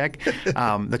cashing in a check.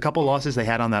 The couple losses they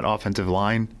had on that offensive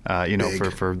line,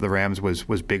 for the Rams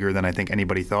was bigger than I think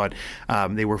anybody thought.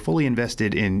 They were fully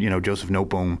invested in, Joseph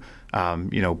Noteboom,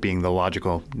 being the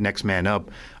logical next man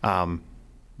up.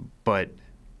 But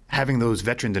having those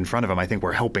veterans in front of him, I think,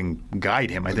 were helping guide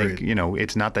him. I think,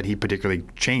 it's not that he particularly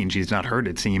changed. He's not hurt,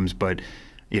 it seems, but,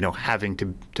 having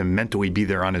to mentally be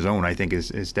there on his own, I think,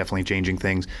 is definitely changing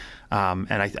things.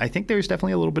 And I think there's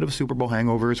definitely a little bit of a Super Bowl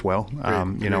hangover as well.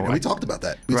 And we talked about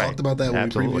that. We talked about that when we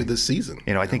previewed this season.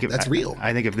 I think that's real.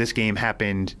 I think if this game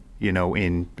happened,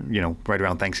 in right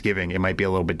around Thanksgiving, it might be a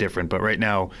little bit different. But right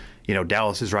now,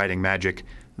 Dallas is riding magic.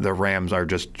 The Rams are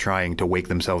just trying to wake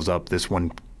themselves up. This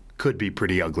one could be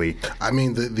pretty ugly. I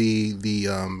mean, the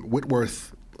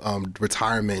Whitworth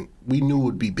retirement, we knew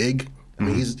would be big. I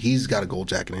mean, he's got a gold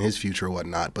jacket in his future or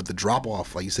whatnot. But the drop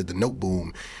off, like you said, the note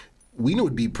boom, we knew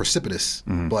it'd be precipitous.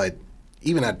 But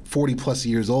even at 40 plus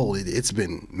years old, it's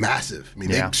been massive. I mean,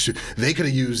 they could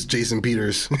have used Jason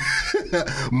Peters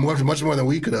much more than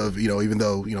we could have. Even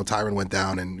though Tyron went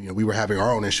down and we were having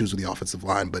our own issues with the offensive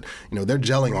line, but they're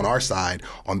gelling on our side.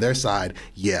 On their side,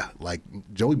 like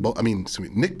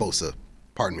Nick Bosa.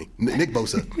 Pardon me, Nick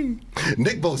Bosa.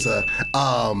 Nick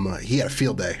Bosa, he had a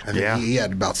field day. I think he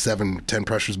had about 7-10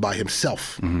 pressures by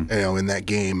himself, in that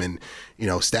game. And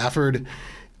Stafford.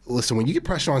 Listen, when you get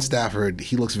pressure on Stafford,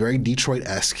 he looks very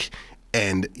Detroit-esque,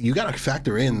 and you got to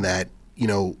factor in that,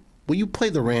 when you play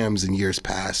the Rams in years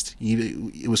past,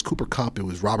 it was Cooper Kupp, it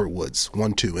was Robert Woods,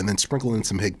 1-2, and then sprinkle in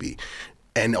some Higbee.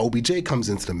 And OBJ comes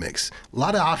into the mix. A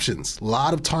lot of options, a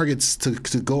lot of targets to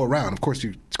go around. Of course,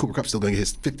 Cooper Kupp's still going to get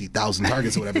his 50,000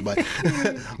 targets or whatever,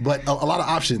 but a lot of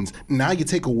options. Now you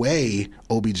take away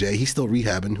OBJ. He's still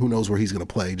rehabbing. Who knows where he's going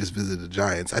to play? He just visited the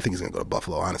Giants. I think he's going to go to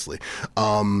Buffalo, honestly.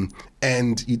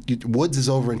 And Woods is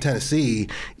over in Tennessee.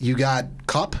 You got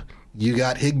Kupp, you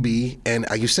got Higbee, and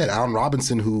like you said, Allen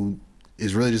Robinson, who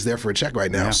is really just there for a check right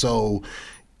now. Yeah. So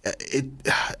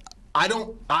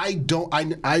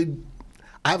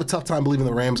I have a tough time believing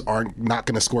the Rams are not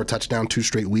going to score a touchdown 2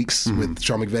 straight weeks with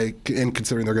Sean McVay, and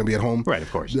considering they're going to be at home. Right,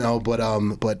 of course.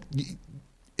 But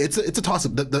it's a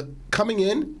toss-up. The coming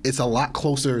in, it's a lot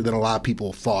closer than a lot of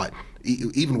people thought,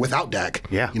 even without Dak.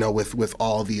 Yeah. With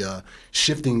all the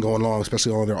shifting going on,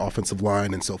 especially on their offensive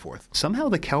line and so forth. Somehow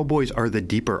the Cowboys are the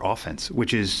deeper offense,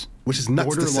 which is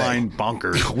nuts borderline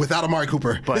bonkers. Without Amari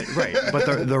Cooper. But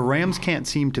the Rams can't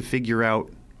seem to figure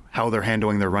out how they're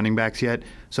handling their running backs yet.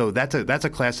 So that's a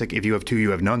classic if you have two,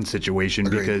 you have none situation.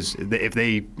 Agreed. Because if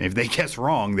they guess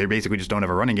wrong, they basically just don't have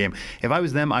a running game. If I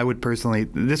was them, I would personally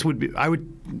I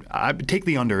would take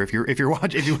the under. If you're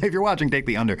watching, take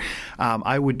the under.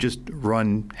 I would just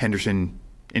run Henderson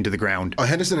into the ground.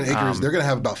 Henderson and Akers, they're going to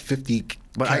have about 50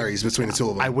 carries between the two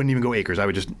of them. I wouldn't even go Akers. I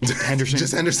would just Henderson.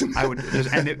 Just Henderson. I would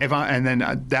just and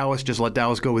then Dallas, just let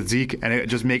Dallas go with Zeke and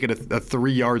just make it a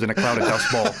 3 yards and a cloud of dust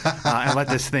ball and let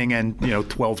this thing end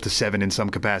 12-7 in some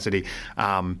capacity.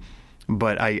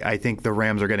 But I think the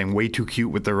Rams are getting way too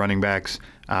cute with their running backs.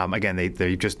 Again,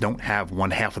 they just don't have one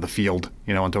half of the field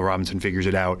until Robinson figures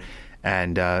it out.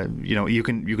 And you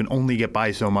can only get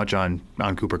by so much on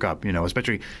Cooper Kupp,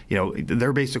 especially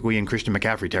they're basically in Christian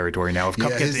McCaffrey territory now. If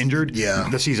Kupp gets injured,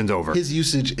 the season's over. His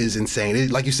usage is insane.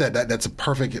 Like you said, that's a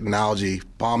perfect analogy.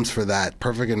 Bombs for that.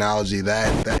 Perfect analogy.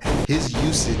 That his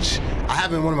usage. I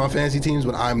have him in one of my fantasy teams,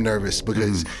 but I'm nervous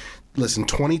because. Listen,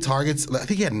 20 targets. I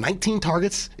think he had 19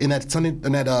 targets in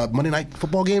that Monday Night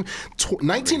Football game.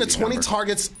 19 to 20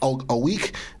 targets a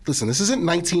week. Listen, this isn't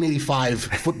 1985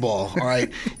 football, all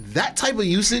right? That type of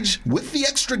usage with the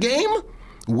extra game,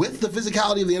 with the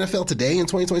physicality of the NFL today in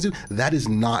 2022, that is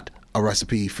not a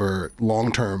recipe for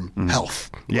long-term health,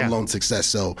 let alone success.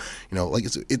 So,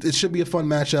 it should be a fun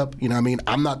matchup.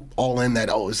 I'm not all in that,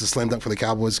 it's a slam dunk for the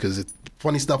Cowboys because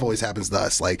funny stuff always happens to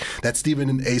us. Like that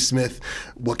Stephen A. Smith,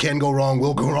 what can go wrong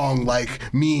will go wrong,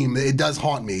 meme, it does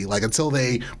haunt me. Until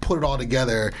they put it all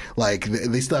together,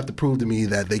 they still have to prove to me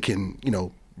that they can,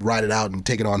 ride it out and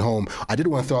take it on home. I did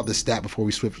want to throw out this stat before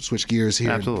we switch gears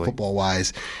here,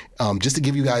 football-wise, just to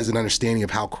give you guys an understanding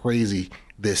of how crazy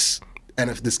this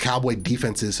Cowboy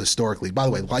defense is historically. By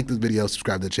the way, like this video,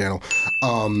 subscribe to the channel.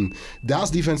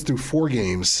 Dallas defense through 4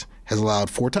 games has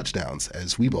allowed 4 touchdowns,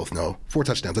 as we both know. 4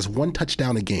 touchdowns. That's 1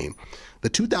 touchdown a game. The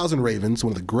 2000 Ravens,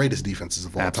 one of the greatest defenses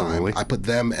of all Absolutely. time. I put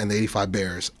them and the 85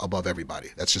 Bears above everybody.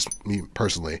 That's just me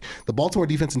personally. The Baltimore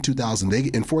defense in 2000,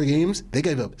 in 4 games, they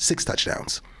gave up 6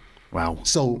 touchdowns. Wow.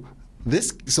 So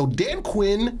Dan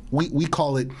Quinn, we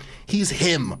call it, he's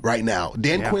him right now.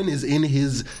 Dan Quinn is in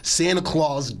his Santa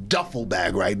Claus duffel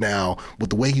bag right now with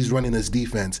the way he's running this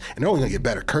defense, and they're only gonna get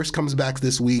better. Curse comes back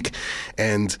this week,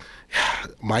 and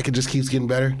Micah just keeps getting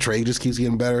better. Trey just keeps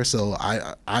getting better. So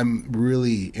I'm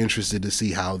really interested to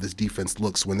see how this defense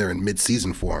looks when they're in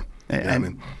mid-season form.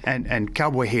 And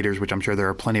Cowboy haters, which I'm sure there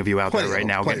are plenty of you out there right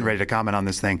now getting ready to comment on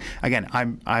this thing. Again,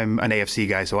 I'm an AFC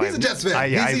guy, so he's a Jets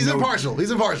fan. He's impartial.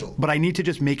 He's impartial. But I need to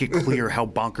just make it clear how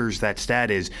bonkers that stat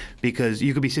is, because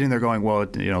you could be sitting there going, well,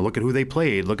 look at who they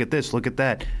played, look at this, look at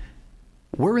that.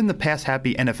 We're in the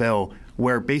pass-happy NFL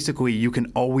where basically you can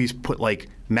always put like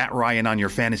Matt Ryan on your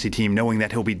fantasy team knowing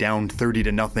that he'll be down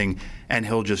 30-0 and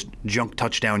he'll just junk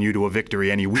touchdown you to a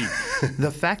victory any week.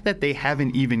 The fact that they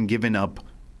haven't even given up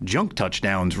junk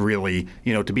touchdowns, really,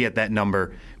 to be at that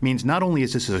number means not only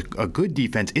is this a good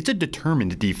defense, it's a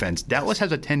determined defense. Dallas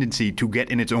has a tendency to get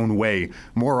in its own way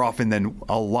more often than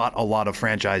a lot of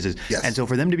franchises. Yes. And so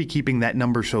for them to be keeping that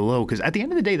number so low, because at the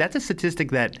end of the day, that's a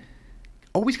statistic that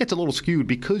always gets a little skewed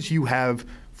because you have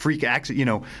freak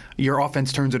accident. Your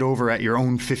offense turns it over at your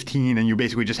own 15 and you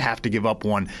basically just have to give up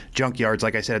 1 junk yards,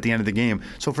 like I said, at the end of the game.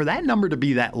 So for that number to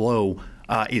be that low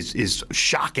is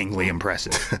shockingly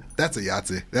impressive. That's a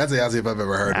Yahtzee. That's a Yahtzee if I've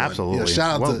ever heard one. Absolutely.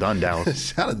 Shout out done,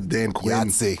 Dallas. Shout out to Dan Quinn.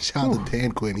 Yahtzee. Shout out to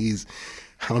Dan Quinn.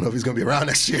 I don't know if he's going to be around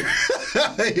next year.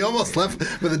 He almost left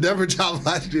for the Denver job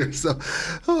last year. So,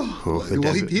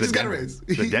 he just got a raise.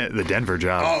 The Denver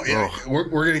job. Oh, yeah. We're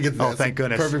going to get to that. Oh, thank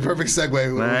goodness. Perfect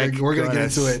segue. We're going to get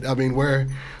into it. I mean, we're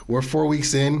 4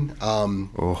 weeks in.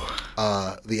 The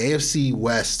AFC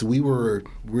West, we were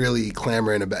really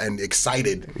clamoring about and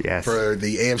excited for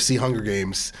the AFC Hunger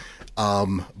Games.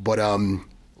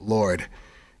 Lord,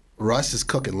 Russ is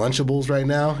cooking Lunchables right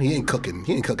now. He ain't cooking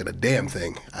a damn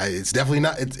thing. It's definitely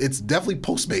not. It's definitely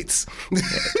Postmates.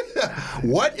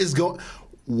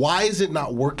 Why is it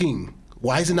not working?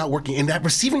 Why is it not working? And that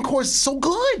receiving core is so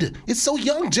good. It's so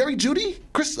young. Jerry Jeudy,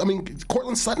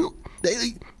 Cortland Sutton.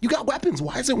 You got weapons.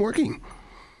 Why is it working?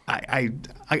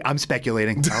 I'm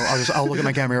speculating. I'll look at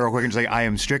my camera here real quick and say I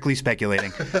am strictly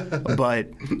speculating. But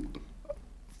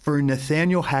for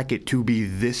Nathaniel Hackett to be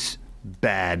this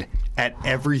bad at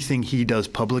everything he does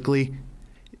publicly,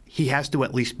 he has to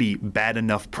at least be bad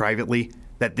enough privately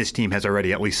that this team has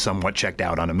already at least somewhat checked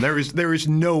out on him. There is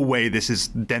no way this is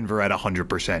Denver at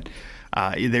 100%.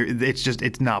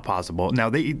 It's not possible.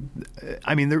 Now they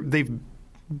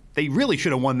really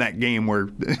should have won that game where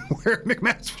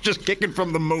McMahon's just kicking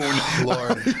from the moon.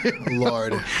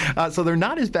 Lord. So they're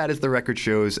not as bad as the record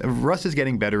shows. Russ is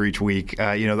getting better each week.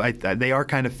 They are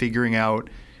kind of figuring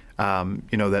out.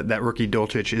 That rookie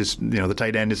Dulcich is, the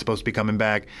tight end is supposed to be coming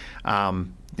back.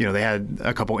 They had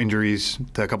a couple injuries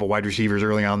to a couple wide receivers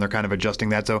early on. They're kind of adjusting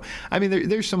that. So,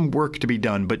 there's some work to be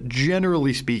done. But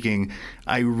generally speaking,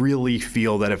 I really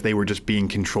feel that if they were just being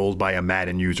controlled by a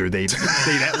Madden user, they'd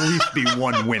at least be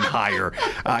 1 win higher.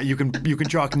 You can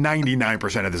chalk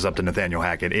 99% of this up to Nathaniel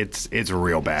Hackett. It's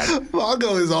real bad.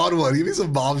 Mongo is on one. Give me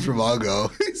some bombs for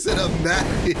Mongo. He said a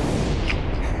Madden.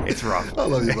 It's rough. I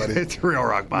love you, buddy. It's real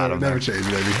rock bottom. Never change,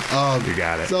 baby. You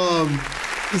got it. So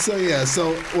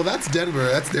that's Denver.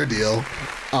 That's their deal.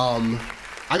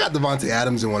 I got Devontae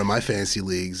Adams in one of my fantasy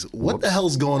leagues. What the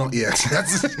hell's going on? Yeah,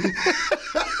 that's.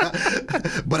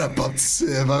 But if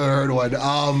I've ever heard one.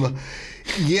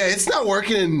 It's not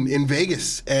working in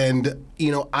Vegas, and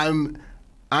I'm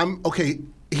okay.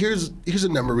 Here's a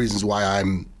number of reasons why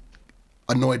I'm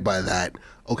annoyed by that.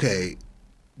 Okay.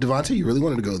 Devontae, you really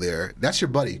wanted to go there. That's your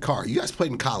buddy, Carr. You guys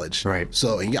played in college. Right.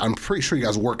 So I'm pretty sure you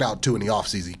guys work out, too, in the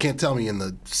offseason. You can't tell me in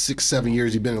the 6-7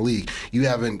 years you've been in the league, you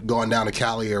haven't gone down to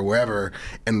Cali or wherever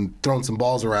and thrown some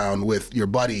balls around with your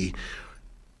buddy.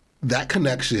 That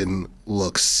connection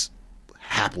looks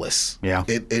hapless. Yeah.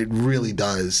 It really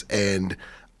does. And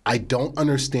I don't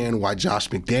understand why Josh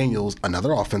McDaniels,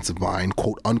 another offensive mind,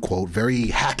 quote unquote, very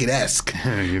Hackett-esque,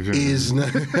 is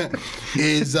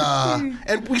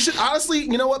and we should honestly,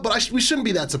 you know what? But we shouldn't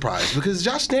be that surprised because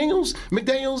Josh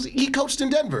McDaniels, he coached in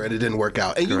Denver and it didn't work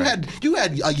out. And you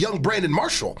had a young Brandon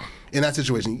Marshall in that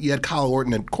situation. You had Kyle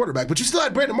Orton at quarterback, but you still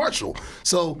had Brandon Marshall.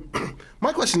 So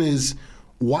my question is,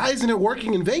 why isn't it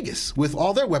working in Vegas with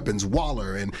all their weapons,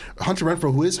 Waller and Hunter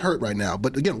Renfrow, who is hurt right now?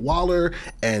 But again, Waller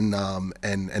and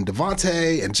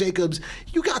Devontae and Jacobs,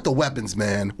 you got the weapons,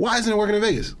 man. Why isn't it working in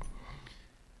Vegas?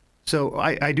 So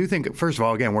I do think, first of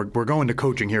all, again, we're going to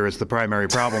coaching here as the primary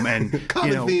problem. And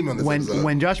Common theme on this episode.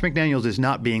 when Josh McDaniels is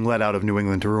not being let out of New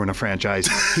England to ruin a franchise,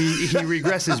 he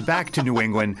regresses back to New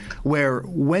England, where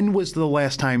when was the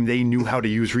last time they knew how to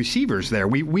use receivers there?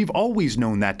 We've always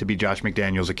known that to be Josh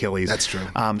McDaniels' Achilles. That's true.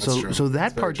 So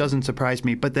that part doesn't surprise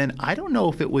me. But then I don't know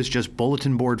if it was just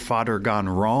bulletin board fodder gone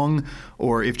wrong,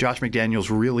 or if Josh McDaniels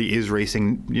really is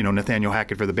racing, Nathaniel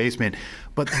Hackett for the basement.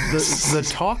 But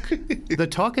the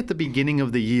talk at the beginning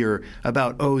of the year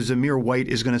about, Zamir White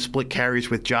is going to split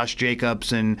carries with Josh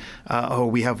Jacobs, and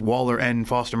we have Waller and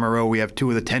Foster Moreau, we have 2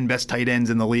 of the 10 best tight ends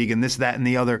in the league, and this, that, and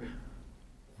the other.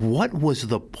 What was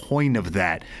the point of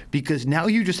that? Because now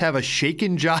you just have a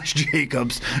shaken Josh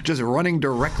Jacobs just running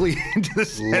directly into the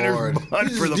center's butt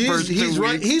for the first 2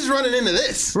 weeks. He's running into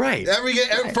this. Right. Every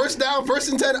first down, 1st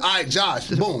and 10. All right, Josh,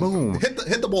 boom. Hit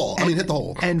the ball. Hit the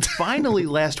hole. And finally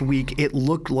last week, it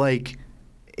looked like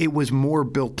it was more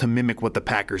built to mimic what the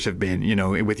Packers have been.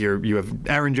 With you have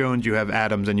Aaron Jones, you have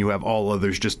Adams, and you have all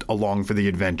others just along for the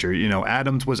adventure.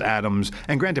 Adams was Adams,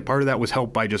 and granted, part of that was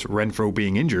helped by just Renfrow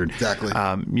being injured. Exactly.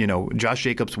 Josh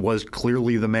Jacobs was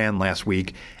clearly the man last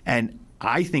week, and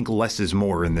I think less is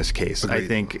more in this case. Agreed. I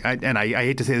think, and I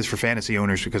hate to say this for fantasy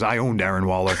owners because I own Darren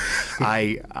Waller.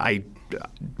 I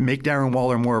make Darren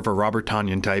Waller more of a Robert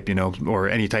Tonyan type, or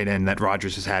any tight end that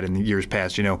Rodgers has had in the years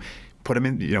past. Put him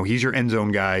in, he's your end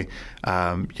zone guy.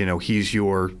 He's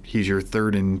your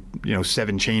 3rd and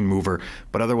 7 chain mover.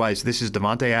 But otherwise, this is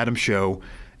Devontae Adams' show.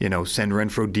 Send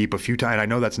Renfrow deep a few times. I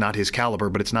know that's not his caliber,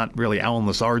 but it's not really Alan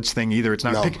Lazard's thing either. It's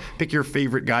not pick your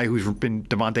favorite guy who's been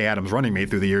Devontae Adams' running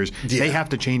mate through the years. Yeah. They have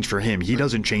to change for him. He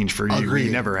doesn't change for you. Agreed. He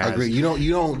never has. Agreed. You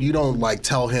don't like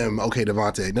tell him, okay,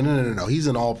 Devontae. No. He's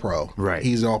an all-pro. Right.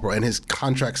 He's an all-pro, and his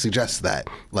contract suggests that.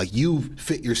 Like, you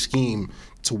fit your scheme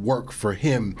to work for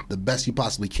him the best you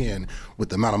possibly can with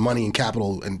the amount of money and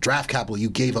capital and draft capital you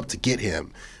gave up to get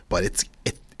him. But it's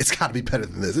got to be better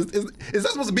than this. It's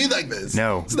not supposed to be like this.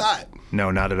 No, it's not. No,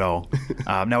 not at all.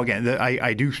 Now again,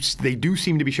 they do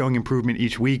seem to be showing improvement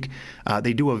each week.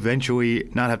 They do eventually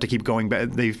not have to keep going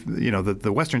back.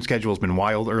 The Western schedule has been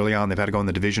wild early on. They've had to go in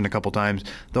the division a couple times.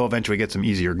 They'll eventually get some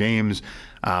easier games.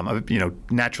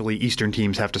 Naturally, Eastern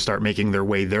teams have to start making their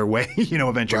way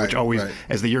eventually, which always,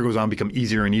 as the year goes on, become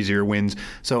easier and easier wins.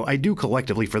 So I do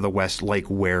collectively for the West like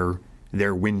where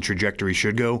their win trajectory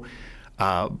should go.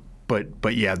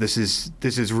 But yeah, this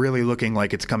is really looking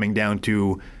like it's coming down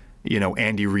to,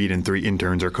 Andy Reid and 3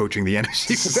 interns are coaching the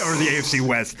NFC or the AFC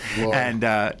West, Whoa. and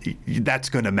that's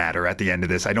going to matter at the end of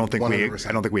this. I don't think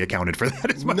 100%. we accounted for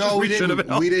that as much as we should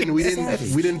have. We didn't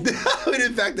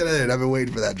factor that in. I've been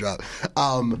waiting for that drop.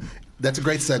 That's a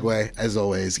great segue, as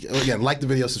always. Again, like the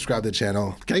video, subscribe to the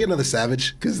channel. Can I get another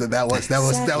savage? Because that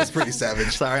was pretty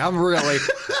savage. Sorry, I'm really.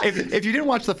 If you didn't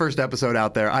watch the first episode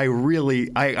out there, I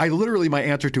literally my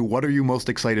answer to what are you most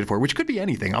excited for, which could be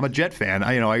anything. I'm a Jet fan.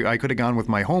 I could have gone with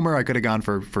my homer. I could have gone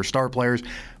for star players.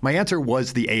 My answer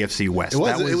was the AFC West.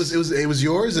 It was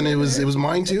yours, and it was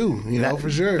mine too.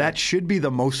 For sure. That should be the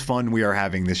most fun we are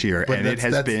having this year, but it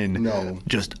has been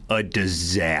just a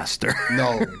disaster.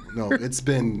 No,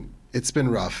 it's been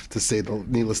rough,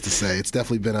 needless to say. It's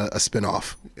definitely been a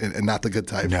spin-off, and not the good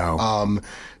type. No.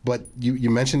 But you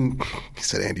mentioned, you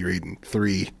said Andy Reid in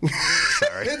 3.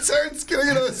 Sorry. It hurts. Can I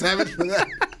get another savage for that?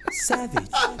 Savage.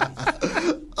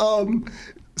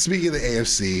 Speaking of the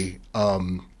AFC,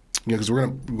 because we're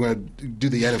gonna do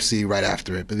the NFC right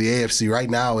after it, but the AFC right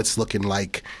now it's looking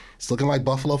like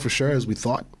Buffalo for sure, as we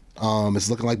thought. It's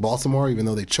looking like Baltimore, even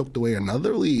though they choked away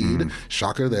another lead.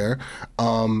 Shocker there.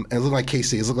 And it's looking like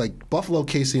KC. It's looking like Buffalo,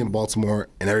 KC, and Baltimore,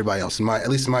 and everybody else. At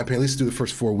least in my opinion, at least through the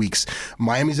first 4 weeks.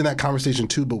 Miami's in that conversation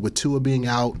too, but with Tua being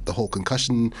out, the whole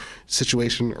concussion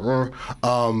situation,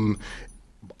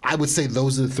 I would say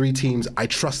those are the 3 teams I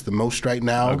trust the most right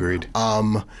now. Agreed.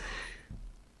 How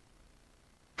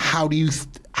do you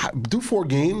do 4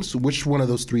 games? Which one of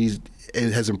those 3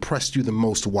 has impressed you the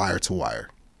most wire to wire?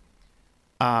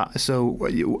 So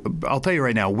I'll tell you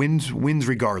right now, wins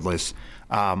regardless.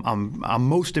 I'm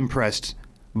most impressed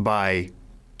by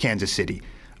Kansas City,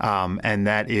 and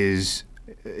that is,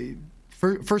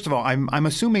 first of all, I'm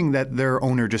assuming that their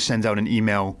owner just sends out an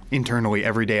email internally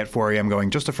every day at 4 a.m.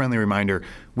 going, just a friendly reminder,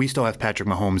 we still have Patrick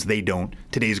Mahomes. They don't.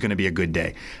 Today's going to be a good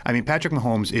day. I mean, Patrick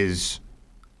Mahomes is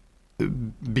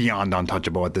beyond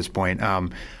untouchable at this point.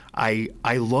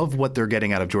 I love what they're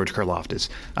getting out of George Karlaftis.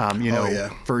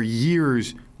 For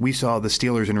years we saw the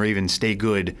Steelers and Ravens stay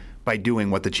good by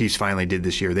doing what the Chiefs finally did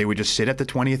this year. They would just sit at the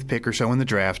 20th pick or so in the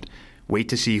draft wait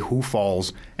to see who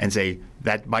falls, and say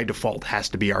that by default has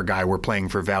to be our guy. We're playing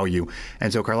for value.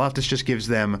 And so Karlaftis just gives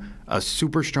them a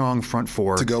super strong front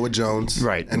four. To go with Jones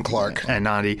and Clark. And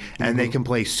Nandi. And they can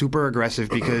play super aggressive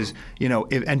because,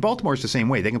 and Baltimore's the same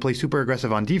way. They can play super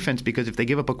aggressive on defense because if they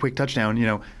give up a quick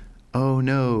touchdown, oh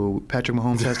no, Patrick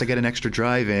Mahomes has to get an extra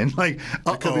drive in. Like,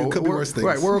 could be worse things.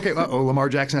 Right, we're okay. Lamar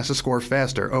Jackson has to score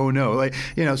faster. Oh no,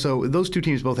 so those two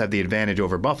teams both have the advantage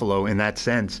over Buffalo in that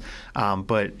sense.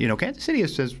 But Kansas City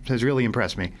has really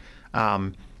impressed me.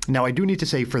 Now I do need to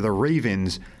say for the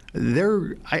Ravens,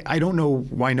 I don't know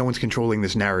why no one's controlling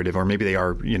this narrative, or maybe they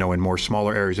are, in more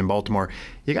smaller areas in Baltimore.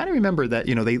 You got to remember that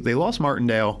they lost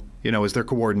Martindale, as their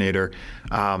coordinator,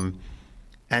 and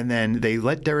then they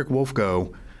let Derek Wolfe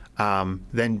go.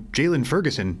 Then Jalen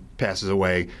Ferguson passes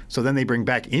away. So then they bring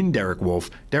back in Derek Wolfe.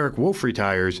 Derek Wolfe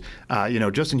retires.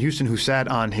 Justin Houston, who sat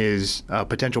on his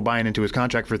potential buy-in into his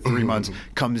contract for 3 months,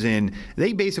 comes in.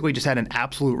 They basically just had an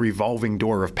absolute revolving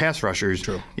door of pass rushers,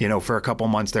 for a couple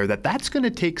months there. That's going to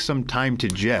take some time to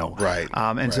gel. Right.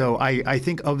 So I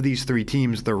think of these three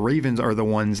teams, the Ravens are the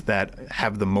ones that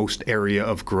have the most area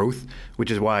of growth, which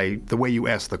is why the way you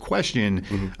asked the question,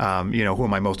 who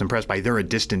am I most impressed by? They're a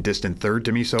distant third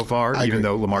to me so far, even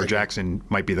though Lamar Jackson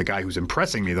might be the guy who's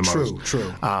impressing me the most.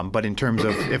 True. But in terms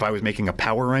of if I was making a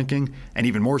power ranking, and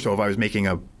even more so if I was making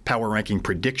a power ranking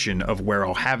prediction of where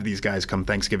I'll have these guys come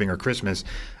Thanksgiving or Christmas,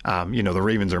 the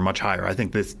Ravens are much higher. I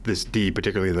think this D,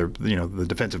 particularly the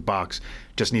defensive box,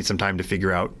 just needs some time to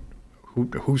figure out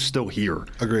who's still here.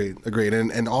 Agreed.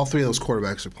 And all three of those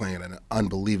quarterbacks are playing at an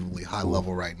unbelievably high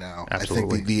level right now.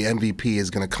 Absolutely. I think the MVP is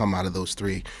going to come out of those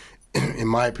three. In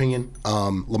my opinion,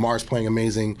 Lamar's playing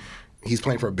amazing. He's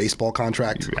playing for a baseball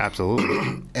contract.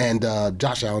 Absolutely. And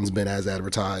Josh Allen's been as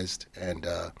advertised. And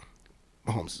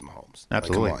Mahomes is Mahomes.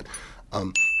 Absolutely. Like,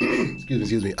 come on.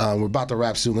 Excuse me. We're about to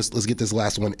wrap soon. Let's get this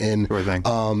last one in. Sure thing.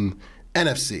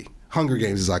 NFC. Hunger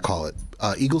Games, as I call it.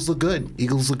 Eagles look good.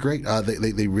 Eagles look great.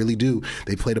 They really do.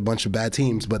 They played a bunch of bad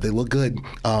teams, but they look good.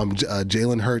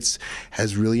 Jalen Hurts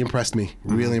has really impressed me.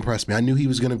 Really impressed me. I knew he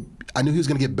was gonna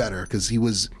get better because he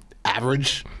was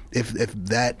average, if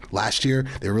that, last year.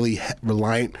 They're really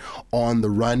reliant on the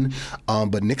run.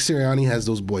 But Nick Sirianni has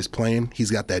those boys playing.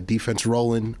 He's got that defense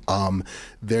rolling.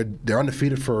 They're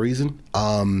undefeated for a reason.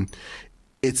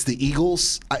 It's the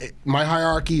Eagles. My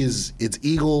hierarchy is it's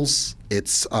Eagles.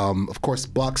 It's, of course,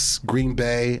 Bucks, Green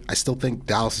Bay. I still think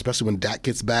Dallas, especially when Dak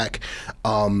gets back.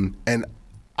 And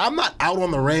I'm not out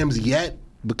on the Rams yet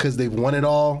because they've won it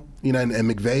all. And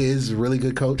McVay is a really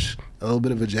good coach. A little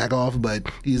bit of a jack-off, but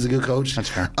he's a good coach. That's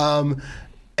fair.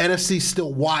 NFC's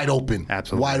still wide open.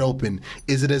 Absolutely. Wide open.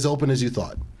 Is it as open as you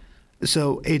thought?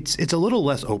 So it's a little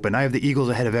less open. I have the Eagles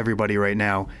ahead of everybody right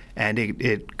now, and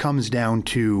it comes down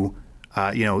to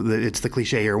it's the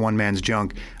cliche here, one man's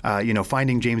junk.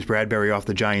 Finding James Bradbury off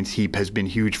the Giants heap has been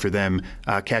huge for them.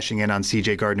 Cashing in on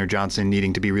C.J. Gardner-Johnson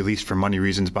needing to be released for money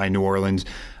reasons by New Orleans.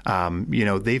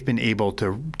 They've been able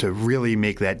to really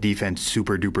make that defense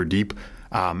super duper deep.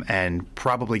 And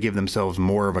probably give themselves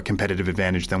more of a competitive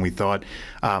advantage than we thought.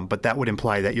 But that would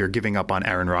imply that you're giving up on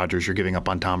Aaron Rodgers, you're giving up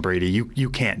on Tom Brady. You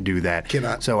can't do that.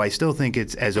 Cannot. So I still think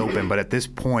it's as open. But at this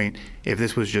point, if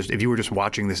you were just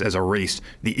watching this as a race,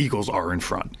 the Eagles are in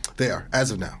front. They are,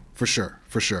 as of now. For sure.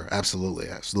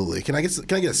 Absolutely. Can I get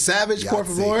a Savage, por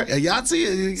favor? A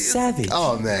Yahtzee? Savage.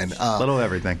 Oh, man. A little of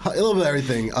everything. A little bit of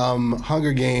everything.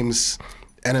 Hunger Games,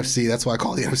 NFC, that's why I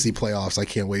call it the NFC playoffs. I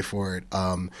can't wait for it.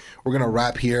 We're going to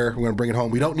wrap here. We're going to bring it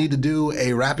home. We don't need to do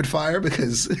a rapid fire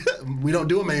because we don't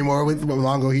do them anymore with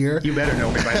Mongo here. You better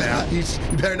know me by now. You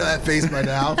better know that face by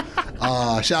now.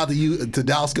 Shout out to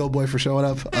Dallas Go-Boy for showing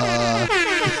up.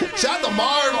 Shout out to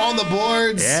Marv on the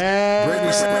boards. Yeah.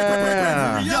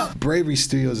 Bravery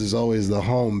Studios is always the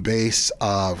home base.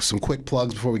 Some quick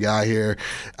plugs before we get out here.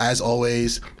 As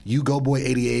always,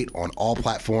 U-Goboy88 on all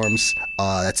platforms.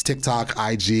 That's TikTok,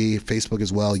 IG, Facebook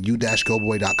as well.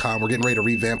 U-Goboy.com. We're getting ready to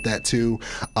revamp that too.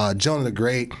 Jonah the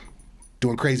Great,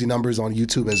 doing crazy numbers on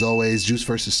YouTube as always. Juice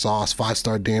versus Sauce,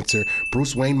 5-star dancer.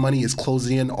 Bruce Wayne Money is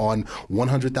closing in on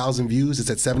 100,000 views. It's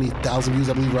at 70,000 views,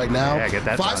 I believe, right now. Yeah, get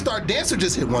that 5-star dancer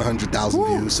just hit 100,000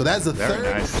 views. So that's the third.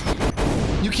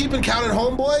 Nice. You keeping count at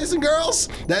home, boys and girls?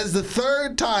 That is the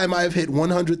third time I've hit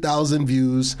 100,000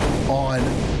 views on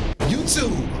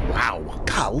YouTube. Wow.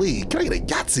 God golly, can I get a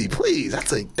Yahtzee, please?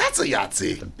 That's a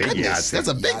Yahtzee. big Yahtzee. That's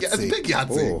a big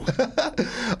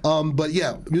Yahtzee. But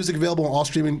yeah, music available on all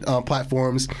streaming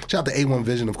platforms. Shout out to A1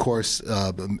 Vision, of course,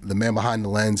 the man behind the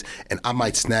lens, and I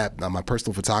Might Snap, my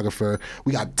personal photographer.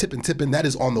 We got Tippin', that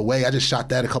is on the way. I just shot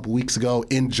that a couple weeks ago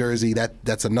in Jersey.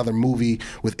 That's another movie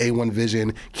with A1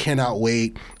 Vision. Cannot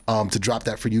wait to drop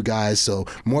that for you guys. So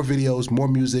more videos, more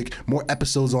music, more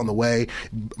episodes on the way.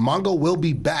 Mongo will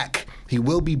be back. He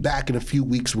will be back in a few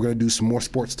weeks. We're going to do some more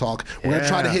sports talk. We're going to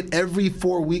try to hit every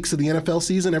 4 weeks of the NFL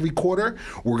season, every quarter.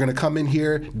 We're going to come in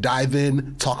here, dive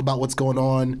in, talk about what's going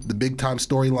on, the big time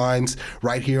storylines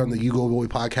right here on the U-Goboy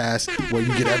podcast, where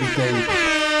you get everything.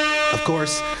 Of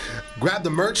course, grab the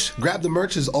merch. Grab the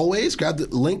merch as always. Grab the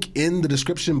link in the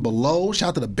description below. Shout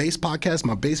out to the Bass Podcast,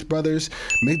 my Bass brothers.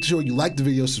 Make sure you like the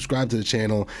video, subscribe to the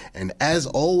channel. And as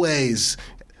always,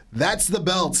 that's the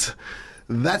belt.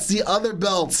 That's the other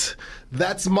belt.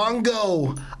 That's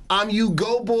Mongo. I'm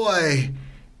U-Goboy.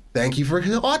 Thank you for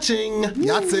watching.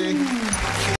 Yahtzee.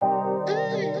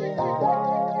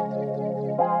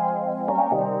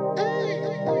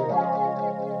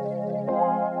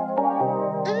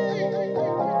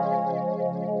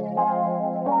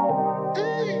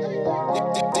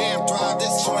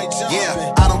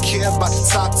 Yeah, I don't care about the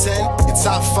top 10, your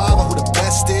top 5, or who the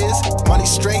best is. Money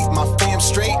straight, my fam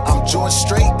straight, I'm George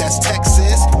straight, that's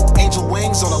Texas. Angel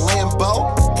wings on a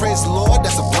Lambo, praise the Lord,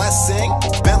 that's a blessing.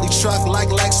 Bentley truck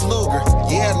like Lex Luger,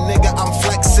 yeah nigga, I'm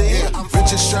flexing.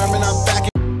 Richard Sherman, I'm back.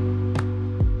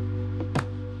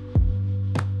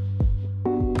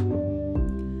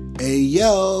 Hey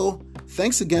yo,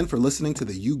 thanks again for listening to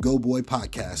the U-Goboy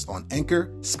podcast on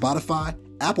Anchor, Spotify,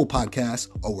 Apple Podcasts,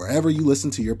 or wherever you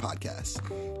listen to your podcasts.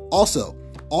 Also,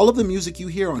 all of the music you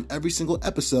hear on every single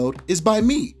episode is by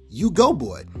me,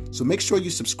 U-Goboy. So make sure you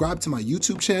subscribe to my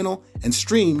YouTube channel and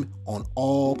stream on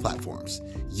all platforms.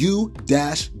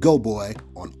 U-Goboy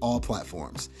on all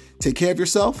platforms. Take care of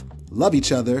yourself, love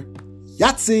each other,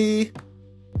 Yahtzee!